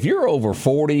everybody, if you're over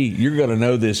 40, you're going to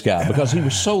know this guy because he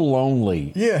was so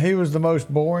lonely. Yeah, he was the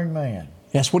most boring man.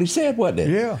 That's what he said, wasn't it?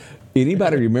 Yeah.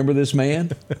 Anybody remember this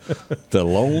man? The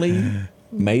lonely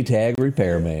Maytag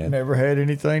repairman. Never had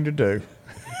anything to do.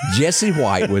 Jesse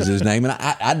White was his name, and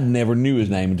I never knew his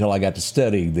name until I got to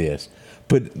studying this.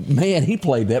 But, man, he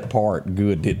played that part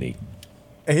good, didn't he?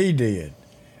 He did.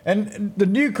 And the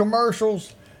new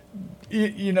commercials,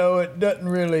 it doesn't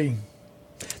really...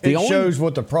 It shows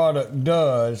what the product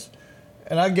does.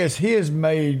 And I guess his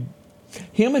made...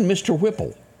 Him and Mr.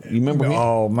 Whipple. You remember him?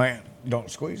 Oh, man. Don't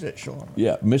squeeze that short.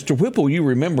 Yeah, Mr. Whipple, you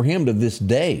remember him to this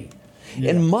day.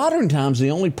 Yeah. In modern times,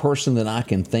 the only person that I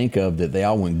can think of that they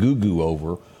all went goo-goo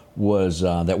over was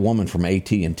that woman from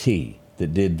AT&T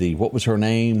that did what was her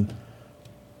name?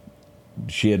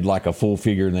 She had like a full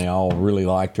figure and they all really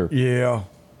liked her. Yeah.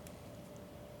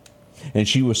 And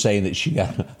she was saying that she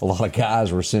got a lot of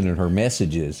guys were sending her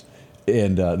messages.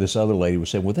 And this other lady was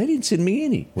saying, well, they didn't send me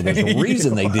any. Well, there's a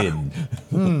reason they didn't.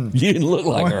 You didn't look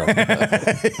like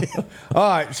her. All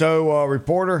right, so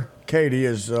reporter Katie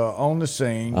is on the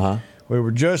scene. Uh-huh. We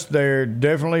were just there,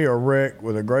 definitely a wreck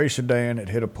with a gray sedan that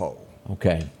hit a pole.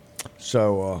 Okay.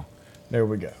 So there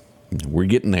we go. We're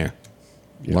getting there.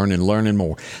 Yep. Learning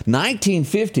more.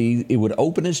 1950, it would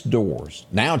open its doors.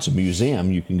 Now it's a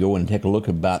museum. You can go in and take a look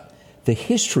about the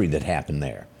history that happened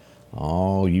there.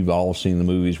 Oh, you've all seen the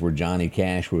movies where Johnny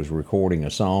Cash was recording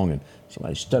a song and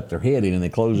somebody stuck their head in and they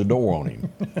closed the door on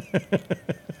him.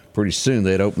 Pretty soon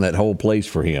they'd open that whole place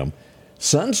for him.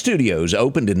 Sun Studios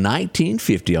opened in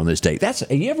 1950 on this date.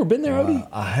 Have you ever been there, Odie?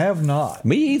 I have not.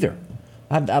 Me either.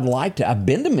 I'd like to. I've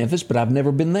been to Memphis, but I've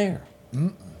never been there.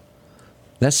 Mm-mm.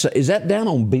 Is that down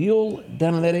on Beale,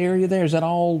 down in that area there? Is that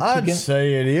all I'd together?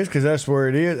 say it is because that's where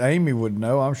it is. Amy would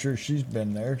know. I'm sure she's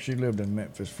been there. She lived in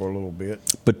Memphis for a little bit.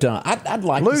 But I'd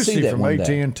like to see that one day.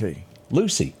 Lucy from AT&T.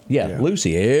 Lucy. Yeah,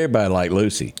 Lucy. Everybody liked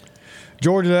Lucy.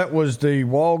 Georgia, that was the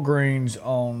Walgreens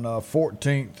on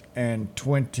 14th and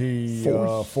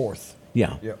 24th.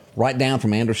 Yeah. Yep. Right down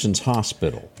from Anderson's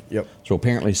Hospital. Yep. So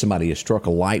apparently somebody has struck a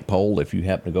light pole. If you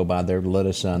happen to go by there, let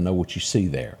us know what you see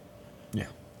there.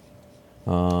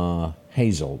 Yeah.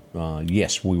 Hazel,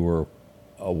 yes, we were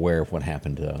aware of what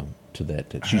happened to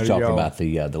that. How She's do talking y'all- about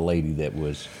the lady that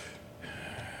was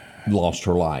lost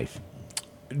her life.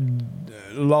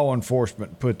 Law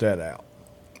enforcement put that out.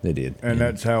 They did. And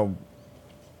that's how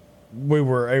we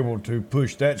were able to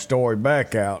push that story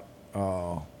back out.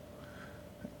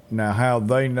 Now, how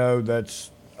they know,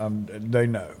 that's they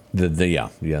know.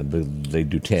 They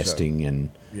do testing, and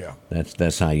Yeah.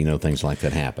 that's how you know things like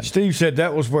that happen. Steve said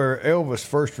that was where Elvis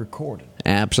first recorded.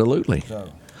 Absolutely. So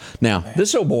Now,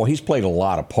 this old boy, he's played a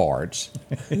lot of parts.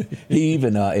 He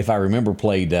even, if I remember,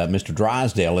 played Mr.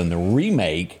 Drysdale in the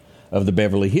remake of the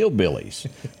Beverly Hillbillies.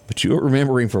 But you'll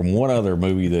remember him from one other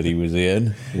movie that he was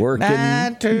in, working.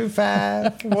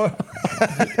 925.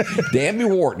 Damn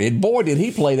Wharton. And boy, did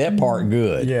he play that part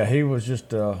good. Yeah, he was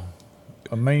just a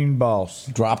mean boss.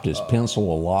 Dropped his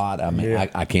pencil a lot. I mean, Yeah.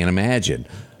 I can't imagine.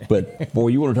 But, boy,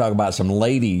 you want to talk about some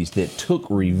ladies that took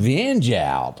revenge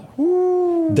out.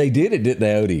 They did it, didn't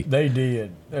they, Odie? They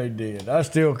did. They did. I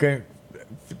still can't.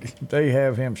 They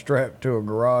have him strapped to a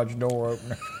garage door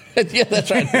opener. Yeah, that's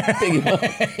right.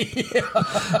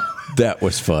 That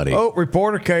was funny. Oh,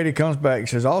 reporter Katie comes back and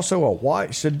says also a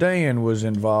white sedan was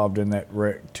involved in that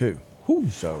wreck too.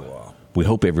 So We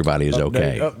hope everybody is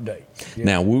okay. Update. Yeah.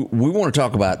 Now, we want to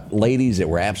talk about ladies that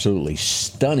were absolutely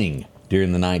stunning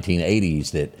during the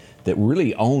 1980s that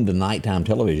really owned the nighttime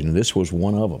television, and this was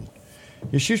one of them.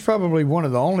 Yeah, she's probably one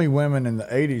of the only women in the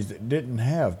 80s that didn't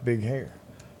have big hair.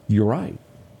 You're right.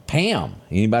 Pam,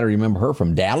 anybody remember her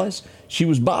from Dallas? She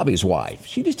was Bobby's wife.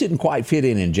 She just didn't quite fit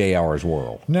in JR's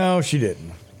world. No, she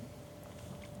didn't.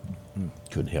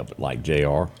 Couldn't help it like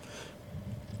JR.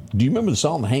 Do you remember the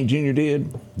song that Hank Jr.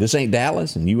 did? This ain't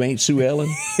Dallas and you ain't Sue Ellen.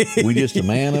 We just a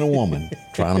man and a woman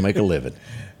trying to make a living.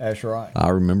 That's right. I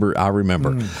remember.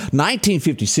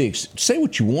 1956. Say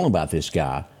what you want about this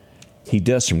guy. He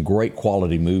does some great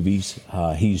quality movies.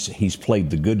 He's played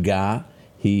the good guy.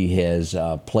 He has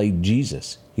played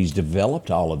Jesus. He's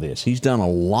developed all of this. He's done a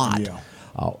lot. Yeah.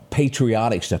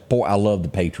 Patriotic stuff. Boy, I love The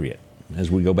Patriot. As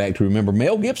we go back to remember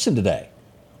Mel Gibson today.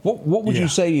 What would you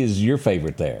say is your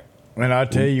favorite there? And I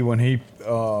tell you, when he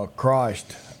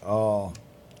Christ,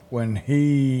 when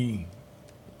he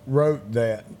wrote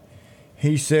that,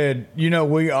 he said,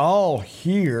 we all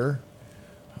hear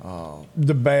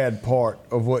the bad part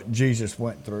of what Jesus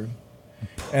went through.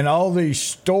 And all these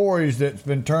stories that's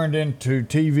been turned into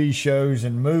TV shows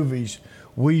and movies,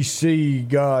 we see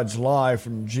God's life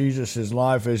and Jesus'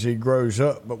 life as he grows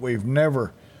up, but we've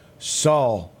never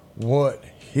saw what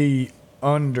he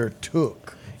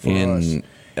undertook for us. And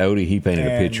Odie, he painted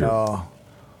a picture.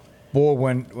 Boy,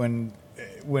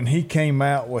 when he came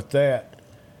out with that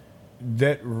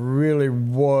really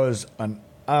was an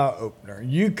eye-opener.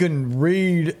 You can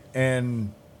read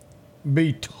and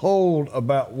be told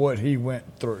about what he went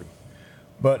through,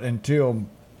 but until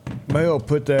Mel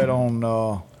put that on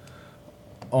the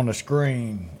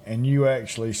screen and you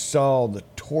actually saw the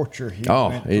torture he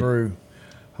went through,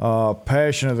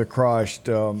 Passion of the Christ,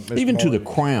 even to the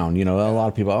crown, a lot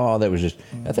of people, that was just,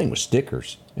 that thing was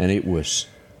stickers, and it was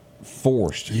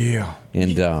forced. Yeah.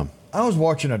 And I was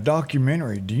watching a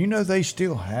documentary. Do you know they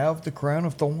still have the crown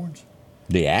of thorns?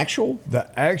 the actual? The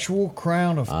actual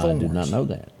crown of thorns. I did not know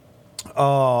that.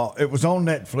 It was on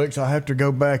Netflix. I have to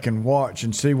go back and watch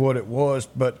and see what it was.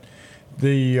 But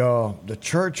the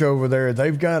church over there,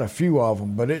 they've got a few of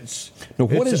them, but it's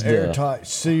airtight,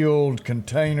 sealed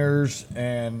containers,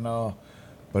 and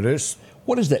but it's.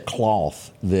 What is that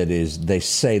cloth that is? They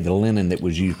say the linen that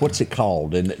was used. What's it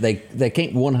called? And they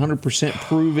can't 100%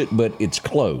 prove it, but it's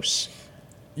close.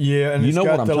 Yeah, and you it's know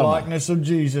got what I'm the talking likeness of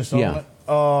Jesus on Yeah. it.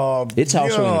 It's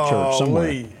also in a church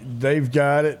somewhere. They've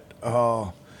got it.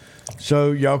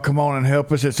 So y'all come on and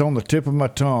help us. It's on the tip of my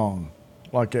tongue,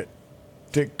 like at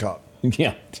TikTok.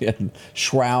 Yeah,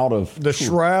 Shroud of The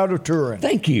Shroud of Turin.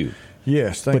 Thank you.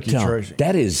 Yes, thank you, Tracy.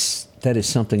 That is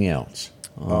something else.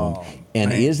 And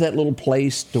man. is that little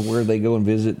place to where they go and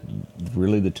visit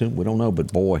really the tomb? We don't know,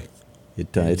 but boy,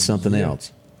 it's something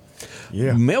else.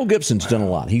 Yeah. Mel Gibson's done a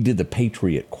lot. He did The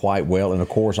Patriot quite well, and of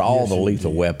course, all the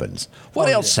lethal weapons. What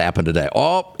else happened today?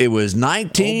 Oh, it was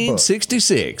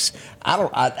 1966.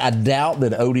 I doubt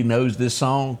that Odie knows this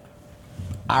song.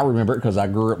 I remember it because I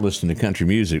grew up listening to country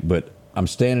music, but I'm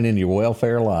standing in your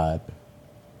welfare line.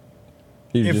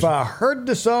 If I heard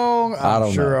the song,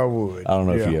 I'm sure I would. I don't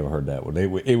know if you ever heard that one.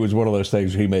 It was one of those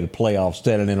things where he made a playoff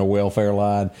standing in a welfare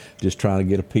line, just trying to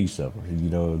get a piece of her. You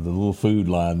know, the little food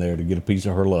line there to get a piece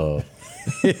of her love.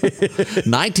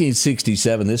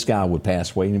 1967, this guy would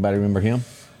pass away. Anybody remember him?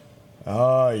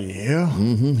 Oh, yeah.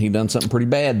 Mm-hmm. He done something pretty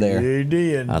bad there. He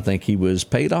did. I think he was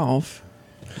paid off.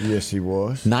 Yes, he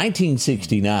was.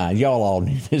 1969. Y'all all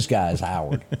knew this guy is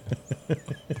Howard.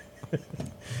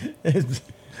 It's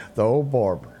the old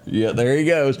barber. Yeah, there he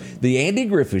goes. The Andy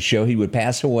Griffith Show, he would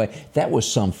pass away. That was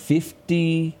some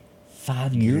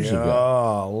 55 years ago.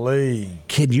 Golly.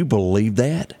 Can you believe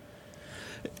that?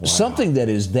 Wow. Something that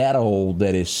is that old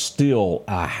that is still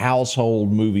a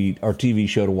household movie or TV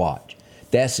show to watch.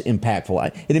 That's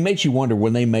impactful. And it makes you wonder,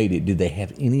 when they made it, did they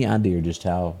have any idea just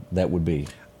how that would be?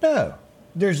 No.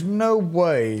 There's no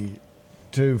way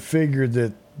to figure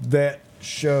that that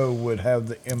show would have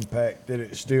the impact that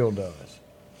it still does.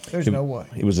 There's no way.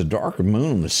 It was a darker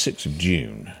moon on the 6th of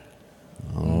June.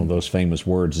 Oh, those famous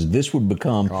words. This would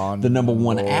become the number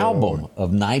one album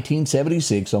of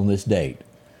 1976 on this date.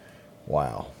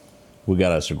 Wow. We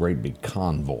got us a great big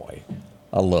convoy.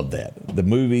 I love that. The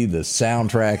movie, the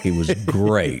soundtrack, it was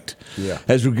great. Yeah.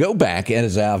 As we go back, and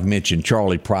as I've mentioned,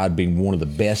 Charlie Pride being one of the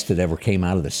best that ever came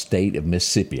out of the state of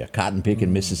Mississippi, a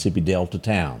cotton-picking Mississippi Delta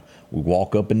town. We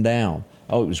walk up and down.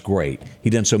 Oh, it was great. He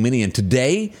done so many. And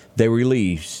today, they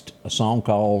released a song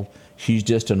called She's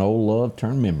Just an Old Love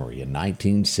Turned Memory in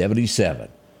 1977. I'm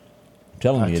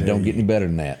telling you, it don't get any better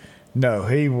than that. No,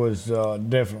 he was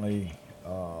definitely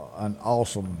an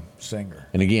awesome singer.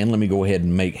 And again, let me go ahead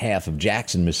and make half of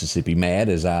Jackson, Mississippi mad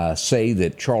as I say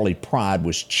that Charlie Pride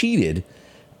was cheated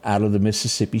out of the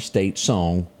Mississippi State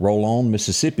song, Roll On,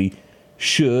 Mississippi,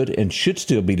 should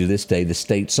still be to this day the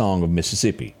state song of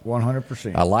Mississippi.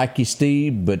 100%. I like you,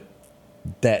 Steve, but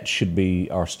that should be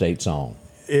our state song.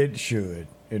 It should.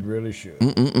 It really should.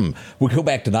 We go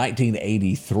back to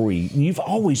 1983. You've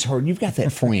always heard, you've got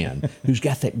that friend who's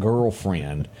got that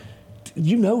girlfriend.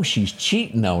 You know she's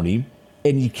cheating on him,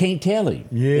 and you can't tell him.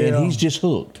 Yeah. And he's just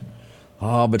hooked.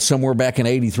 Oh, but somewhere back in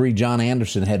 83, John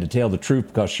Anderson had to tell the truth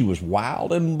because she was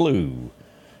wild and blue.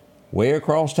 Way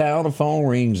across town, the phone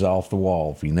rings off the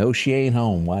wall. If you know she ain't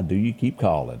home, why do you keep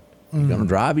calling? You're going to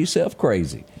drive yourself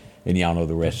crazy. And y'all know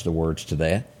the rest of the words to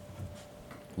that.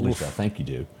 At least I think you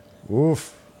do.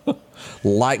 Oof.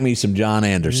 Like me some John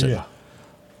Anderson. Yeah.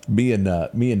 Me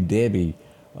and Debbie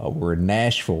were in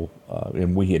Nashville,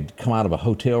 and we had come out of a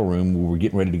hotel room. We were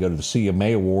getting ready to go to the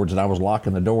CMA Awards, and I was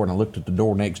locking the door, and I looked at the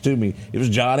door next to me. It was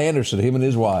John Anderson, him and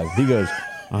his wife. He goes,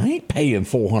 I ain't paying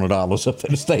 $400 up there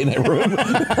to stay in that room.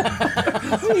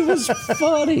 He was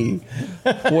funny.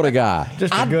 What a guy.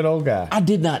 Just a good old guy. I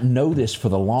did not know this for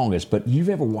the longest, but you've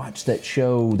ever watched that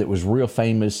show that was real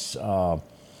famous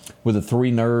with the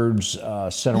three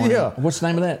nerds sent around? Yeah. What's the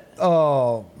name of that?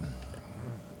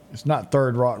 It's not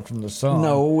Third Rock from the Sun.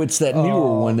 No, it's that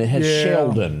newer one that has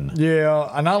Sheldon. Yeah,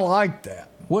 and I like that.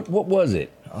 What was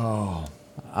it? Oh.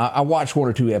 I watched one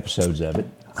or two episodes of it.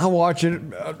 I watch it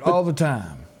all the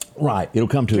time. Right, it'll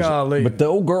come to Golly. us. But the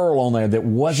old girl on there that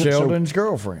wasn't Sheldon's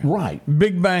girlfriend. Right.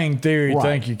 Big Bang Theory, Right.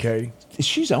 Thank you, Katie.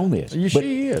 She's on this. Yeah, But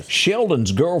she is.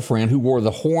 Sheldon's girlfriend, who wore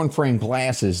the horn frame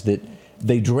glasses that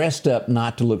they dressed up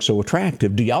not to look so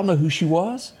attractive. Do y'all know who she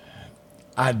was?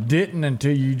 I didn't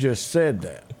until you just said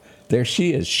that. There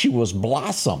she is. She was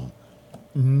Blossom.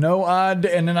 No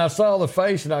idea. And then I saw the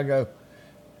face and I go,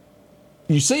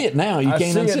 You see it now. You I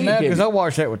can't see unsee it now can because you? I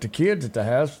watched that with the kids at the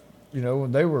house,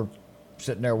 when they were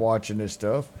sitting there watching this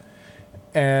stuff.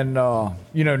 And,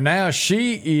 now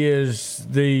she is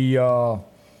the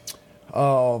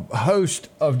host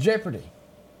of Jeopardy.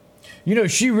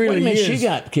 She really Wait a minute, is. she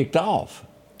got kicked off.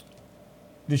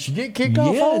 Did she get kicked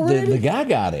off already? The guy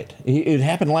got it. It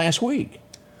happened last week.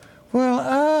 Well,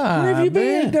 Where have you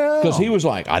been? Because he was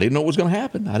like, I didn't know what was going to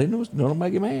happen. I didn't know it was going to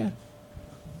make you mad.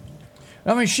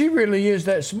 I mean, she really is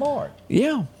that smart.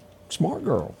 Yeah, smart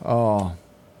girl.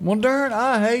 Well, darn,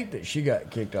 I hate that she got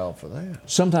kicked off for that.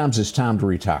 Sometimes it's time to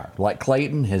retire. Like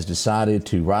Clayton has decided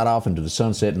to ride off into the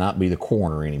sunset and not be the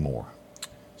coroner anymore.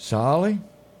 Solly?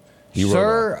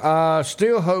 Sir, I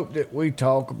still hope that we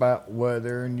talk about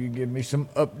weather and you give me some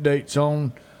updates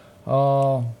on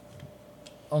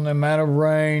the amount of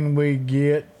rain we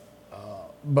get.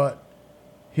 But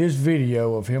his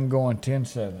video of him going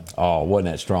 10-7. Oh,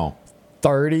 wasn't that strong?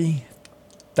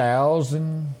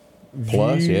 30,000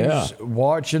 Plus, views yeah.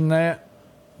 watching that.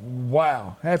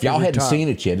 Wow. If y'all hadn't seen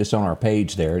it yet, it's on our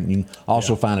page there. And you can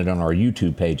also find it on our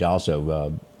YouTube page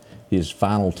also. His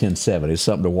final 10-7 is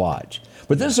something to watch.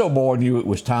 But this old boy knew it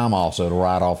was time also to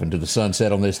ride off into the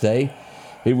sunset on this day.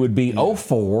 It would be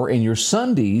 04, and your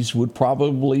Sundays would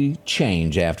probably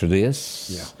change after this.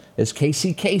 Yeah. As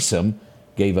Casey Kasem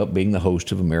gave up being the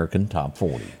host of American Top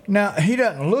 40. Now, he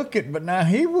doesn't look it, but now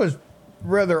he was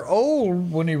rather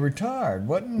old when he retired,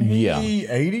 wasn't he? Yeah.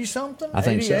 80-something? I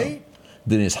think 88? so.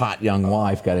 Then his hot young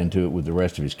wife got into it with the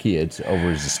rest of his kids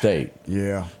over his estate.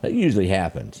 Yeah. That usually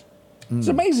happens. It's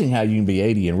amazing how you can be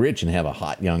 80 and rich and have a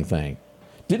hot young thing.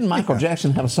 Didn't Michael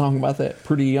Jackson have a song about that?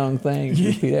 Pretty young thing,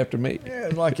 repeat after me. Yeah,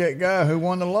 it's like that guy who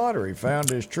won the lottery, found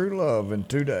his true love in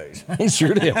 2 days. He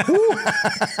sure did.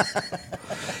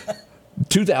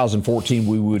 2014,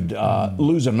 we would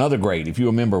lose another great. If you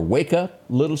remember, Wake Up,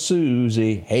 Little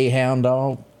Susie, Hey Hound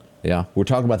Dog. Yeah, we're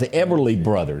talking about the Everly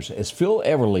brothers. As Phil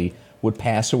Everly would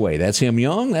pass away. That's him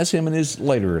young. That's him in his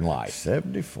later in life.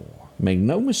 74. Make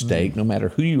no mistake, no matter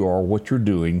who you are, what you're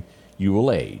doing, you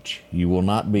will age. You will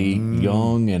not be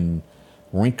young and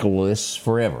wrinkleless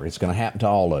forever. It's going to happen to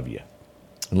all of you.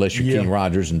 Unless you're Kenny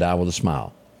Rogers and die with a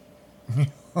smile.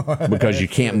 Because you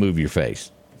can't move your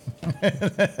face. You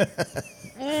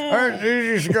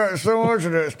just got so much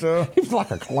of that stuff. He was like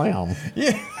a clown.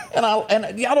 Yeah.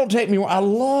 And y'all don't take me wrong. I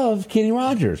love Kenny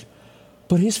Rogers.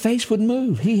 But his face would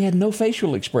move. He had no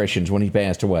facial expressions when he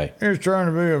passed away. He was trying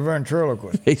to be a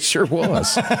ventriloquist. He sure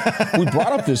was. We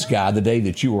brought up this guy the day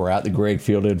that you were out, that Greg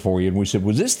filled in for you, and we said,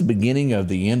 was this the beginning of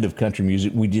the end of country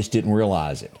music? We just didn't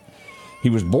realize it. He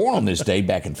was born on this day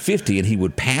back in 50, and he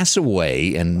would pass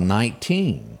away in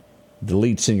 19. The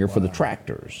lead singer for the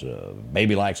Tractors,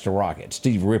 Baby Likes to Rock It,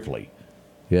 Steve Ripley.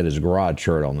 He had his garage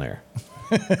shirt on there.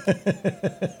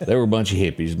 They were a bunch of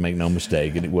hippies, make no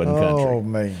mistake, and it wasn't country. Oh,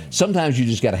 man. Sometimes you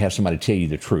just got to have somebody tell you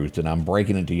the truth, and I'm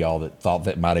breaking it to y'all that thought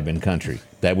that might have been country.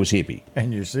 That was hippie.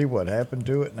 And you see what happened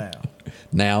to it now.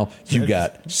 Now you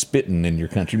got spitting in your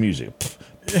country music.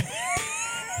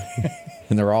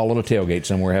 And they're all on a tailgate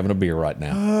somewhere having a beer right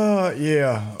now.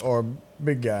 Yeah, or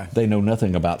big guy. They know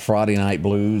nothing about Friday Night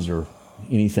Blues or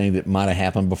anything that might have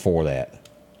happened before that.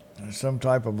 There's some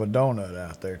type of a donut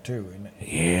out there, too, isn't it?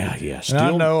 Yeah. And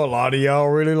I know a lot of y'all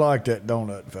really like that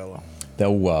donut fella.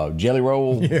 The jelly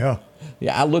roll. Yeah.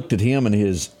 Yeah, I looked at him and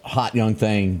his hot young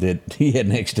thing that he had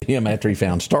next to him after he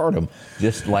found stardom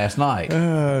just last night. It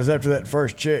was after that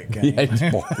first check came.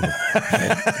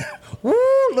 Yeah, Woo,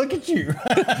 look at you.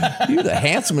 you're the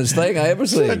handsomest thing I ever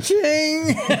seen.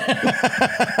 Cha-ching.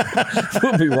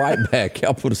 We'll be right back.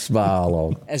 I'll put a smile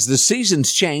on. As the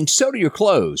seasons change, so do your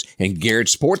clothes. And Garrett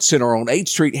Sports Center on 8th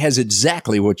Street has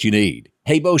exactly what you need.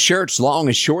 Haybo shirts, long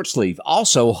and short sleeve.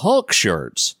 Also Hulk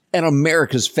shirts. And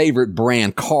America's favorite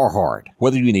brand, Carhartt.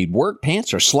 Whether you need work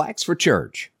pants or slacks for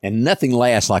church. And nothing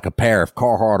lasts like a pair of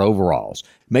Carhartt overalls.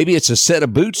 Maybe it's a set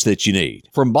of boots that you need.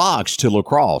 From box to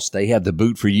lacrosse, they have the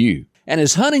boot for you. And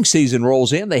as hunting season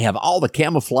rolls in, they have all the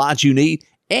camouflage you need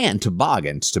and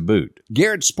toboggans to boot.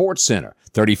 Garrett Sports Center,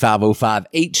 3505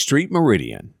 8th Street,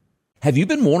 Meridian. Have you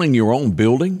been wanting your own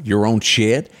building, your own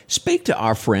shed? Speak to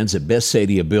our friends at Best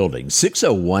Sadia Building,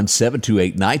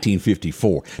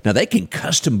 601-728-1954. Now, they can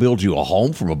custom build you a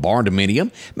home from a barn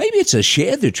dominium. Maybe it's a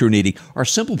shed that you're needing or a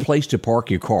simple place to park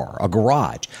your car, a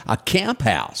garage, a camp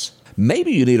house.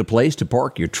 Maybe you need a place to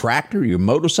park your tractor, your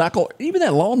motorcycle, or even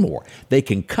that lawnmower. They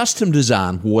can custom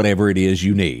design whatever it is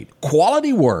you need.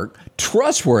 Quality work,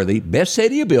 trustworthy, Best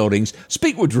Sadia Buildings.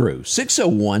 Speak with Drew,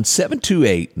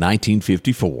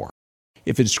 601-728-1954.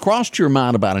 If it's crossed your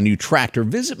mind about a new tractor,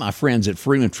 visit my friends at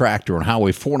Freeman Tractor on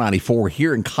Highway 494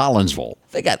 here in Collinsville.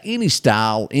 They got any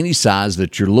style, any size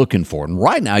that you're looking for. And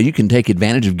right now, you can take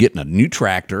advantage of getting a new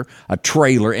tractor, a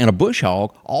trailer, and a bush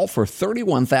hog, all for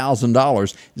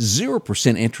 $31,000,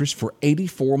 0% interest for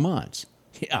 84 months.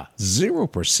 Yeah,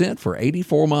 0% for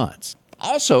 84 months.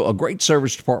 Also, a great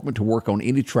service department to work on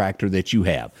any tractor that you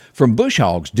have. From bush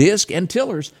hogs, disc, and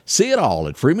tillers, see it all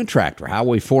at Freeman Tractor,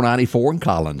 Highway 494 in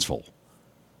Collinsville.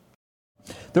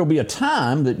 There'll be a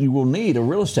time that you will need a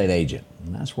real estate agent.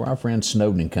 And that's where our friend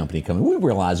Snowden and Company come in. We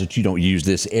realize that you don't use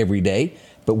this every day,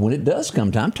 but when it does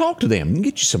come time, talk to them. You can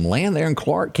get you some land there in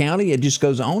Clark County. It just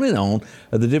goes on and on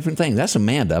of the different things. That's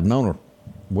Amanda. I've known her,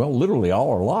 well, literally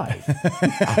all her life.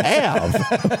 I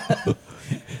have.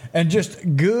 And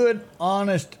just good,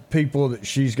 honest people that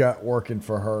she's got working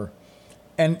for her.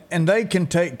 And they can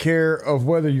take care of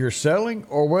whether you're selling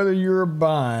or whether you're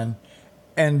buying.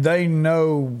 And they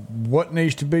know what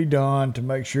needs to be done to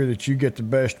make sure that you get the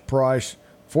best price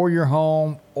for your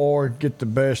home or get the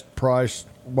best price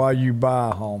while you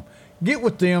buy a home. Get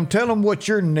with them. Tell them what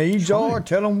your needs are.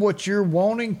 Tell them what you're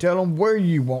wanting. Tell them where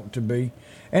you want to be.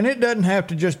 And it doesn't have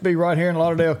to just be right here in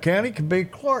Lauderdale County. It could be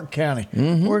Clark County.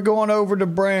 Mm-hmm. We're going over to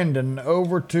Brandon,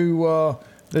 over to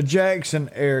the Jackson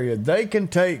area, they can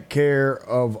take care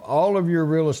of all of your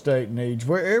real estate needs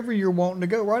wherever you're wanting to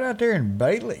go. Right out there in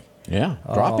Bailey. Yeah,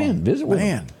 drop in, visit with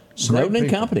them. Snowden and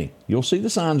Company. You'll see the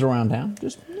signs around town.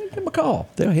 Just give them a call.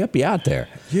 They'll help you out there.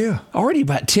 Yeah. Already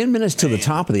about 10 minutes to the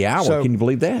top of the hour. So, can you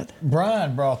believe that?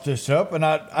 Brian brought this up, and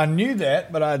I knew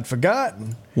that, but I'd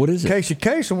forgotten. What is it? Casey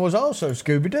Kasem was also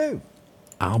Scooby-Doo.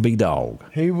 I'll be dog.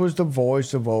 He was the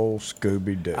voice of old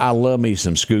Scooby-Doo. I love me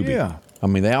some Scooby. Yeah. I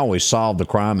mean, they always solved the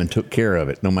crime and took care of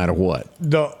it, no matter what.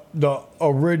 The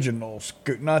original,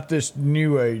 not this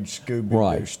new age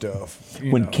Scooby-Doo stuff.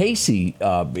 When Casey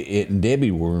and Debbie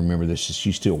will remember this,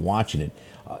 she's still watching it.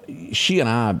 She and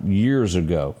I, years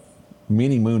ago,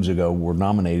 many moons ago, were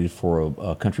nominated for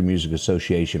a Country Music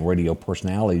Association Radio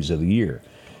Personalities of the Year.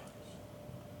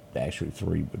 Actually,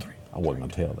 3, but I wasn't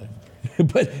going to tell that.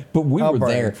 but we were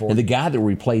there, and the guy that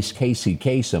replaced Casey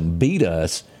Kasem beat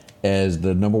us as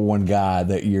the number one guy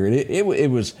that year. It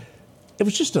was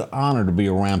just an honor to be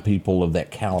around people of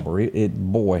that caliber.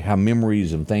 Boy, how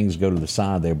memories and things go to the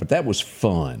side there. But that was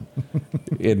fun.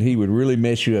 And he would really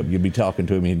mess you up. You'd be talking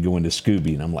to him, he'd go into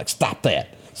Scooby, and I'm like, stop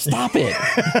that. Stop it.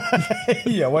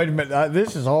 Yeah, wait a minute.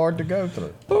 This is hard to go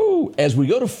through. Oh, as we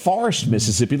go to Forest,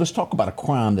 Mississippi, let's talk about a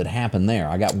crime that happened there.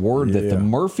 I got word that the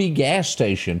Murphy gas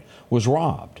station was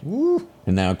robbed. Ooh.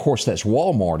 And now, of course, that's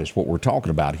Walmart is what we're talking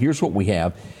about. Here's what we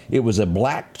have. It was a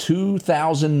black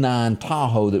 2009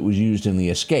 Tahoe that was used in the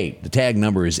escape. The tag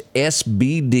number is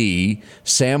SBD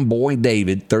Samboy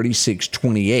David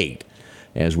 3628.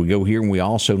 As we go here, and we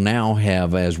also now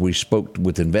have, as we spoke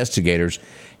with investigators,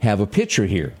 have a picture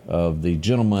here of the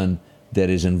gentleman that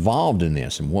is involved in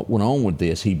this. And what went on with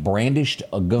this, he brandished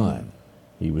a gun.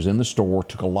 He was in the store,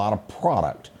 took a lot of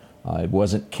product. It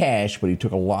wasn't cash, but he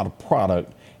took a lot of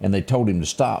product, and they told him to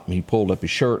stop. And he pulled up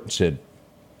his shirt and said,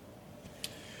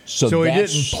 So he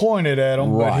didn't point it at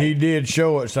them, right. But he did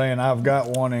show it saying, I've got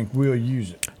one and we'll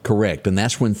use it. Correct. And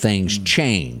that's when things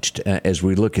changed as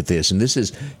we look at this. And this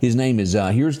is, his name is,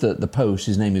 here's the post.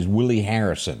 His name is Willie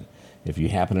Harrison. If you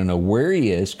happen to know where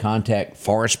he is, contact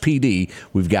Forest PD.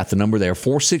 We've got the number there,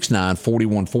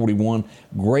 469-4141.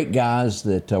 Great guys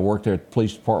that work there at the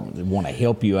police department that want to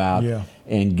help you out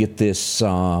and get this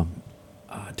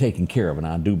taken care of. And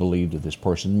I do believe that this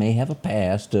person may have a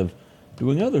past of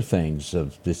doing other things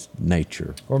of this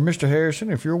nature. Or Mr.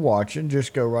 Harrison, if you're watching,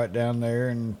 just go right down there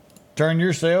and turn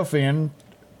yourself in,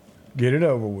 get it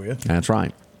over with. That's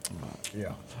right.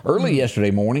 Yeah. Early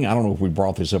yesterday morning, I don't know if we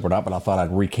brought this up or not, but I thought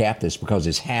I'd recap this because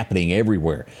it's happening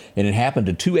everywhere. And it happened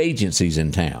to 2 agencies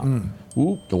in town.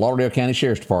 Ooh, the Lauderdale County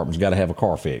Sheriff's Department's got to have a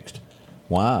car fixed.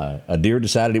 Why? A deer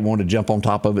decided he wanted to jump on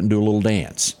top of it and do a little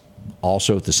dance.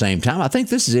 Also at the same time, I think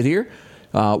this is it here,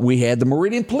 we had the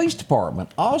Meridian Police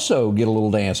Department also get a little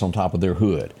dance on top of their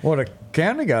hood. Well, the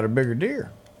county got a bigger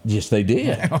deer. Yes, they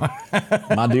did.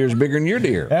 My deer's bigger than your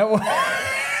deer.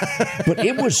 But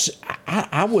it was,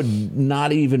 I would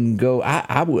not even go,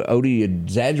 I would, Odie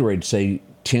exaggerate to say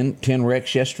 10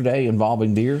 wrecks yesterday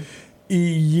involving deer.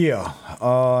 Yeah.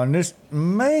 And this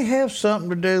may have something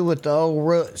to do with the old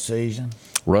rut season.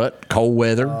 Rut, cold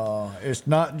weather. It's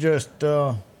not just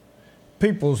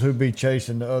peoples who be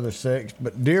chasing the other sex,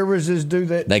 but deer resist do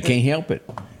that. They can't help it.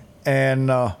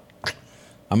 And I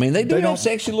mean, they have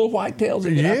sexy little whitetails.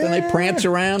 They get out there and they prance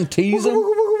around, tease them.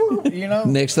 You know.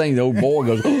 Next thing, the old boy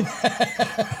goes,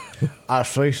 I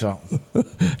see something.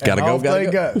 gotta go. They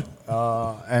go.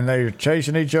 And they're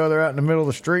chasing each other out in the middle of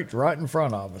the streets right in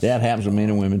front of us. That happens with men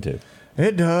and women, too.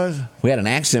 It does. We had an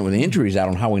accident with injuries out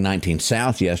on Highway 19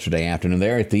 South yesterday afternoon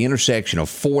there at the intersection of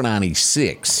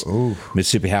 496. Ooh.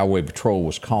 Mississippi Highway Patrol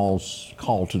was called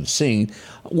to the scene.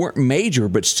 Weren't major,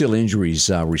 but still injuries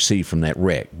received from that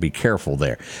wreck. Be careful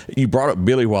there. You brought up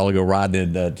Billy a while ago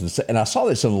riding and I saw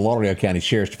this in the Lauderdale County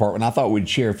Sheriff's Department. I thought we'd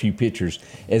share a few pictures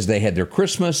as they had their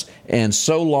Christmas and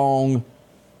so long,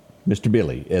 Mr.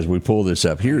 Billy, as we pull this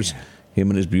up. Here's him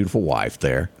and his beautiful wife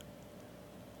there.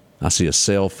 I see a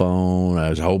cell phone.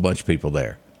 There's a whole bunch of people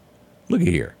there. Look at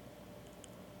here.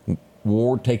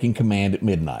 Ward taking command at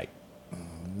midnight.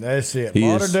 That's it.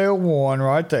 Lauderdale 1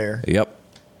 right there. Yep.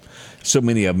 So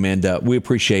many of them, and we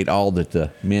appreciate all that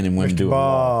the men and women Mr. do.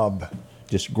 Bob.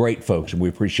 Just great folks, and we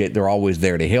appreciate they're always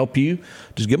there to help you.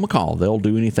 Just give them a call. They'll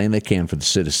do anything they can for the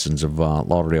citizens of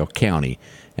Lauderdale County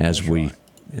as we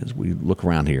look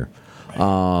around here. You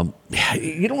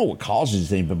don't know what causes these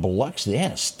things, but Biloxi, they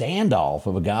had a standoff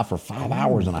of a guy for 5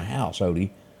 hours in a house,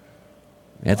 Odie.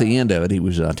 At the end of it, he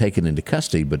was taken into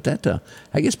custody, but that,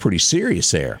 I guess, pretty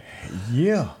serious there.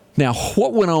 Yeah. Now,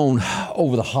 what went on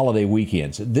over the holiday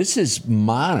weekends? This is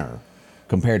minor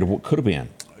compared to what could have been.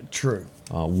 True.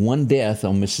 one death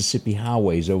on Mississippi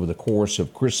highways over the course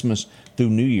of Christmas through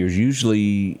New Year's.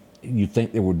 Usually you'd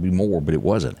think there would be more, but it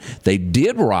wasn't. They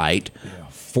did write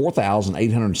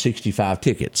 4,865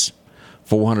 tickets.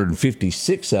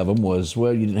 456 of them was,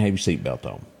 well, you didn't have your seatbelt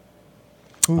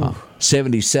on.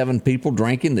 77 people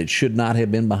drinking that should not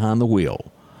have been behind the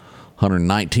wheel.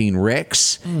 119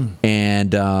 wrecks,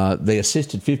 and they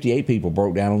assisted 58 people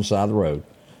broke down on the side of the road.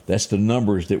 That's the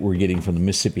numbers that we're getting from the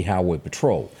Mississippi Highway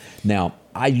Patrol. Now,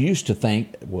 I used to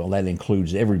think, well, that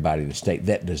includes everybody in the state.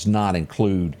 That does not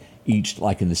include each,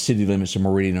 like in the city limits of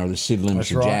Meridian or the city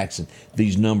limits of Jackson.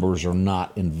 These numbers are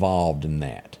not involved in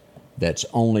that. That's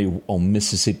only on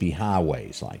Mississippi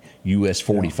highways, like US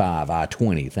 45,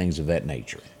 I-20, things of that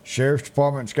nature. Sheriff's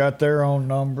Department's got their own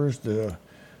numbers. The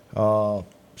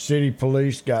city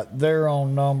police got their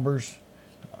own numbers.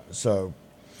 So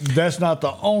that's not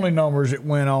the only numbers that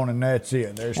went on, and that's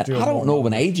it. There's still I don't know of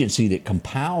an agency that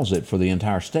compiles it for the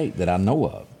entire state that I know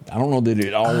of. I don't know that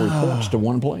it all reports to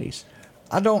one place.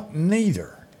 I don't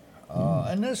neither.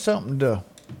 And that's something to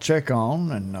check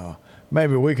on, and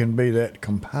maybe we can be that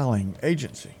compiling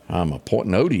agency. I'm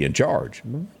appointing Odie in charge.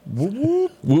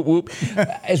 Whoop, whoop, whoop.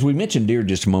 As we mentioned, dear,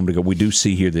 just a moment ago, we do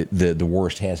see here that the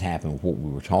worst has happened with what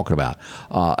we were talking about.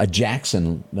 A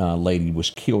Jackson lady was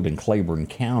killed in Claiborne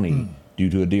County due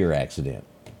to a deer accident.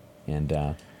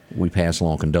 And we pass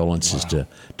along condolences to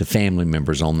family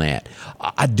members on that.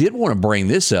 I did want to bring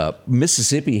this up.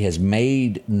 Mississippi has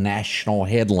made national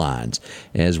headlines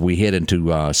as we head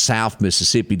into South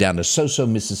Mississippi down to So-So,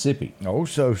 Mississippi. Oh,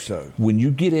 so. When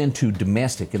you get into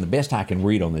domestic, and the best I can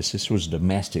read on this was a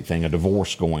domestic thing, a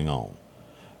divorce going on.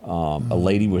 A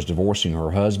lady was divorcing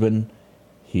her husband.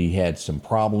 He had some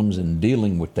problems in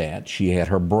dealing with that. She had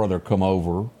her brother come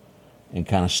over and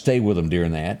kind of stay with him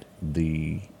during that.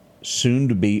 The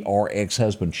soon-to-be or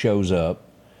ex-husband shows up.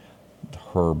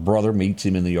 Her brother meets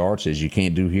him in the yard, says, "You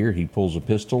can't do here." He pulls a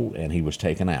pistol, and he was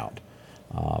taken out.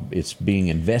 It's being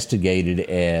investigated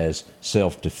as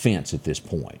self-defense at this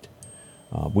point.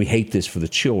 We hate this for the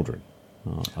children.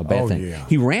 A bad thing. Yeah.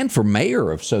 He ran for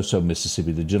mayor of So-So,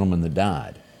 Mississippi, the gentleman that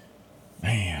died.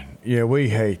 Man, yeah, we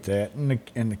hate that. And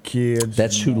the kids.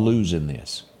 That's who losing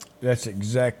this. That's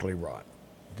exactly right.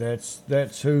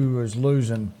 That's who is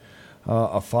losing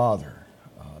a father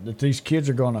that these kids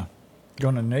are gonna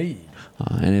need.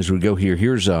 And as we go here,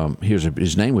 his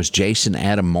name was Jason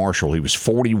Adam Marshall. He was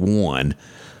 41.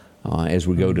 As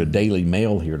we go to Daily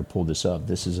Mail here to pull this up,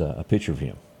 this is a picture of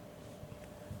him.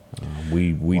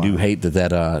 We do hate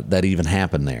that even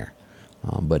happened there,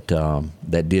 but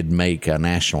that did make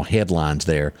national headlines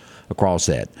there across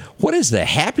that. What is the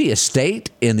happiest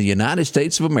state in the United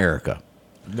States of America?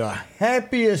 The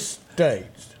happiest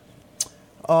states.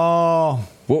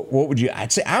 What would you?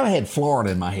 I'd say I had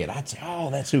Florida in my head. I'd say, oh,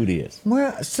 that's who it is.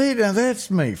 Well, see, now that's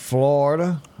me,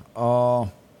 Florida.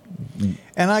 And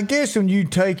I guess when you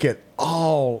take it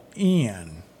all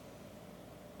in,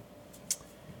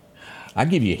 I'll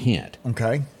give you a hint.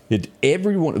 okay. That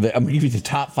everyone, I'm going to give you the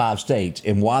top 5 states,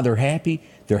 and why they're happy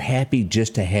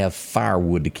just to have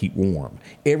firewood to keep warm.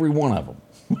 Every one of them.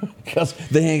 Because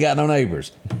they ain't got no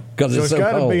neighbors. Because So it's it's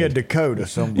got to cold. be a Dakota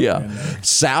somewhere. In Yeah. there.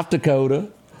 South Dakota,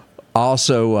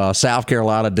 also South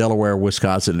Carolina, Delaware,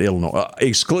 Wisconsin, and Illinois.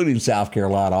 Excluding South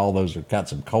Carolina, all those have got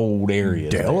some cold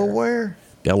areas. Delaware?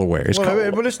 Delaware. It's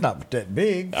cold. But it's not that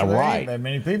big. So there Right. ain't that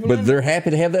many people But in they're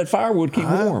happy to have that firewood keep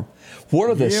warm. What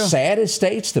are the Yeah. saddest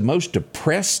states, the most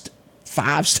depressed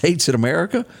 5 states in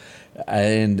America?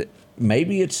 And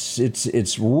maybe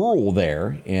it's rural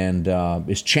there, and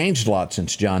it's changed a lot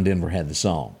since John Denver had the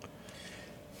song.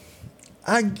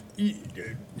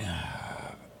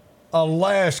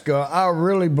 Alaska, I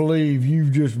really believe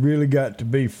you've just really got to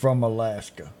be from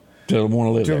Alaska To want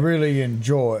to live to there. really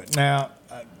enjoy it. Now,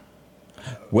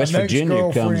 West my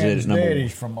Virginia comes in ex-girlfriend's at number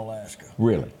daddy's 1. from Alaska.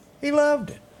 Really? He loved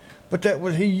it, but that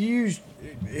was he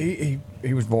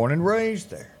was born and raised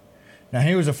there. Now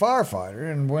he was a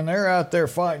firefighter, and when they're out there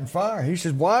fighting fire, he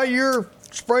says, "While you're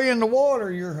spraying the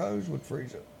water, your hose would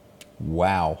freeze up.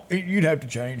 Wow. You'd have to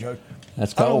change hose."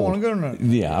 That's I cold. don't want to go to none.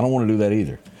 Yeah, I don't want to do that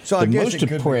either. So I the guess most it could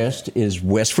be depressed is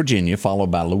West Virginia,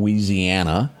 followed by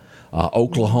Louisiana,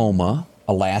 Oklahoma,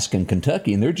 Alaska, and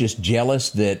Kentucky, and they're just jealous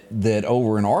that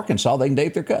over in Arkansas they can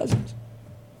date their cousins.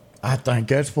 I think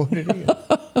that's what it is.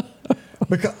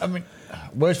 Because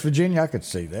West Virginia, I could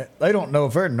see that. They don't know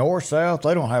if they're north, south.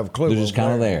 They don't have a clue. They're just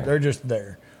over kinda there. They're just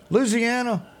there.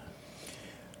 Louisiana,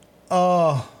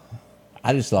 I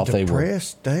just thought they were.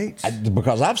 depressed states.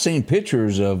 Because I've seen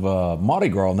pictures of Mardi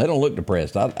Gras, and they don't look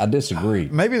depressed. I disagree.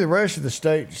 Maybe the rest of the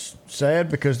states sad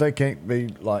because they can't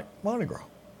be like Mardi Gras.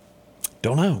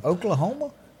 Don't know.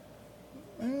 Oklahoma,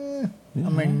 I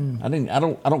mean, I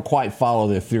don't quite follow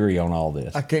the theory on all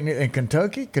this. I can't. In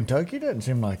Kentucky doesn't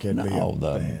seem like it'd be No, a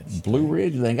the bad Blue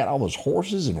Ridge, they got all those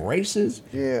horses and races.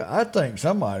 Yeah, I think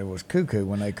somebody was cuckoo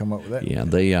when they come up with that. Yeah,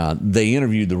 they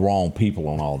interviewed the wrong people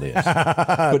on all this.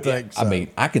 I think so. I mean,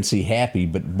 I can see happy,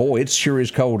 but boy, it sure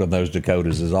is cold in those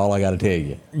Dakotas. Is all I got to tell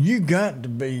you. You got to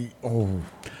be. Oh,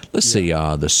 Let's see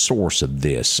the source of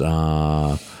this.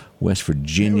 West it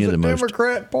Virginia, was a the most.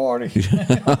 Democrat Party.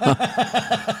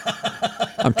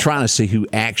 I'm trying to see who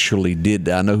actually did.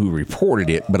 I know who reported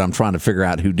it, but I'm trying to figure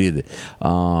out who did it.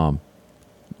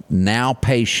 Now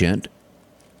patient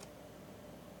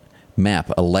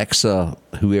map Alexa,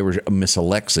 whoever Miss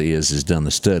Alexa is, has done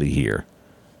the study here.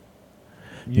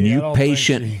 Yeah, I don't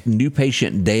think New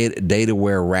patient data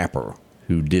aware rapper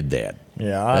who did that.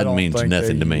 Yeah, I that don't means think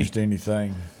nothing they to me. used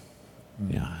anything.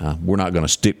 Yeah, we're not going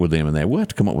to stick with them in that. We'll have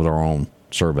to come up with our own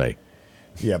survey.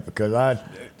 Yeah, because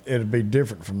it'd be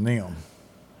different from them.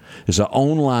 It's an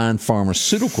online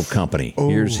pharmaceutical company.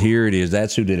 Here it is.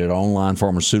 That's who did it. Online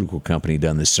pharmaceutical company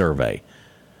done this survey.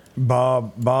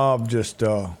 Bob just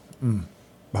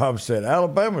Bob said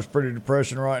Alabama's pretty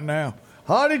depressing right now.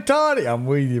 Hotty toddy, I'm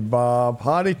with you, Bob.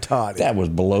 Hotty toddy. That was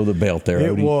below the belt there,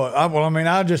 It Odie.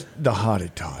 was. The hotty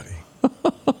toddy.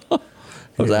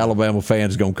 Those Alabama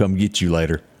fans going to come get you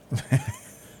later.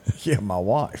 Yeah, my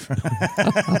wife.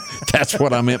 That's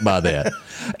what I meant by that.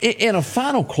 In a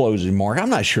final closing, Mark, I'm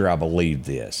not sure I believe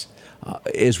this.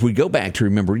 As we go back to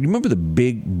remember the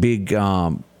big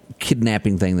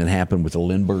kidnapping thing that happened with the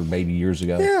Lindbergh baby years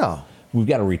ago? Yeah. We've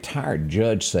got a retired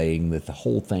judge saying that the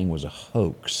whole thing was a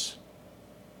hoax.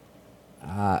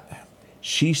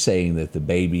 She's saying that the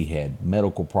baby had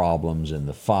medical problems and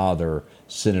the father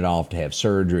sent it off to have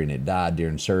surgery and it died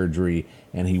during surgery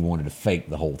and he wanted to fake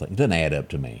the whole thing. It doesn't add up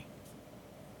to me.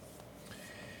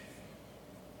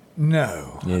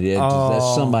 No.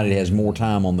 That's somebody that has more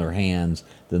time on their hands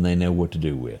than they know what to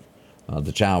do with.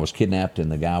 The child was kidnapped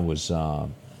and the guy was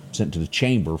sent to the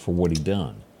chamber for what he'd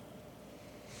done.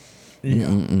 Yeah.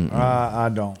 I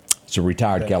don't. It's a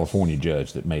retired California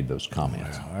judge that made those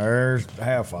comments. There's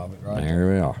half of it, right?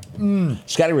 There we are.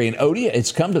 Scotty Ray and Odie,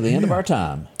 it's come to the end of our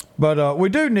time. But we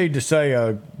do need to say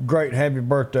a great happy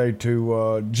birthday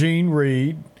to Gene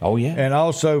Reed. Oh, yeah. And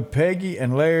also Peggy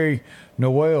and Larry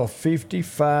Noel,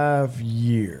 55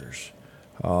 years.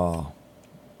 Man,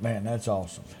 that's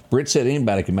awesome. Britt said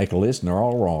anybody can make a list and they're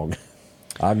all wrong.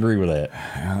 I agree with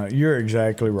that. You're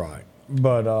exactly right.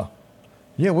 But,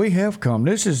 yeah, we have come.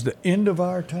 This is the end of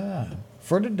our time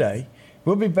for today.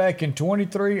 We'll be back in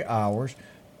 23 hours.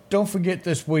 Don't forget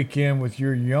this weekend with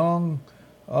your young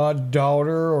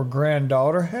daughter or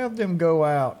granddaughter, have them go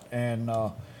out and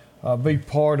be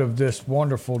part of this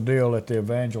wonderful deal at the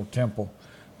Evangel Temple.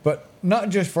 But not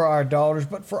just for our daughters,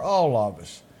 but for all of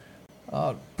us.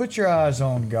 Put your eyes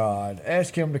on God.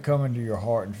 Ask Him to come into your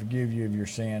heart and forgive you of your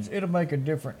sins. It'll make a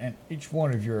difference in each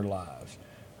one of your lives.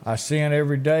 I sin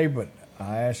every day, but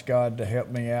I ask God to help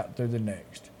me out through the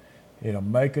next. It'll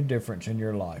make a difference in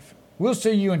your life. We'll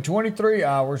see you in 23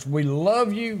 hours. We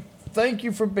love you. Thank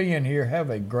you for being here.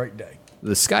 Have a great day.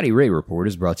 The Scotty Ray Report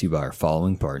is brought to you by our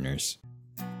following partners.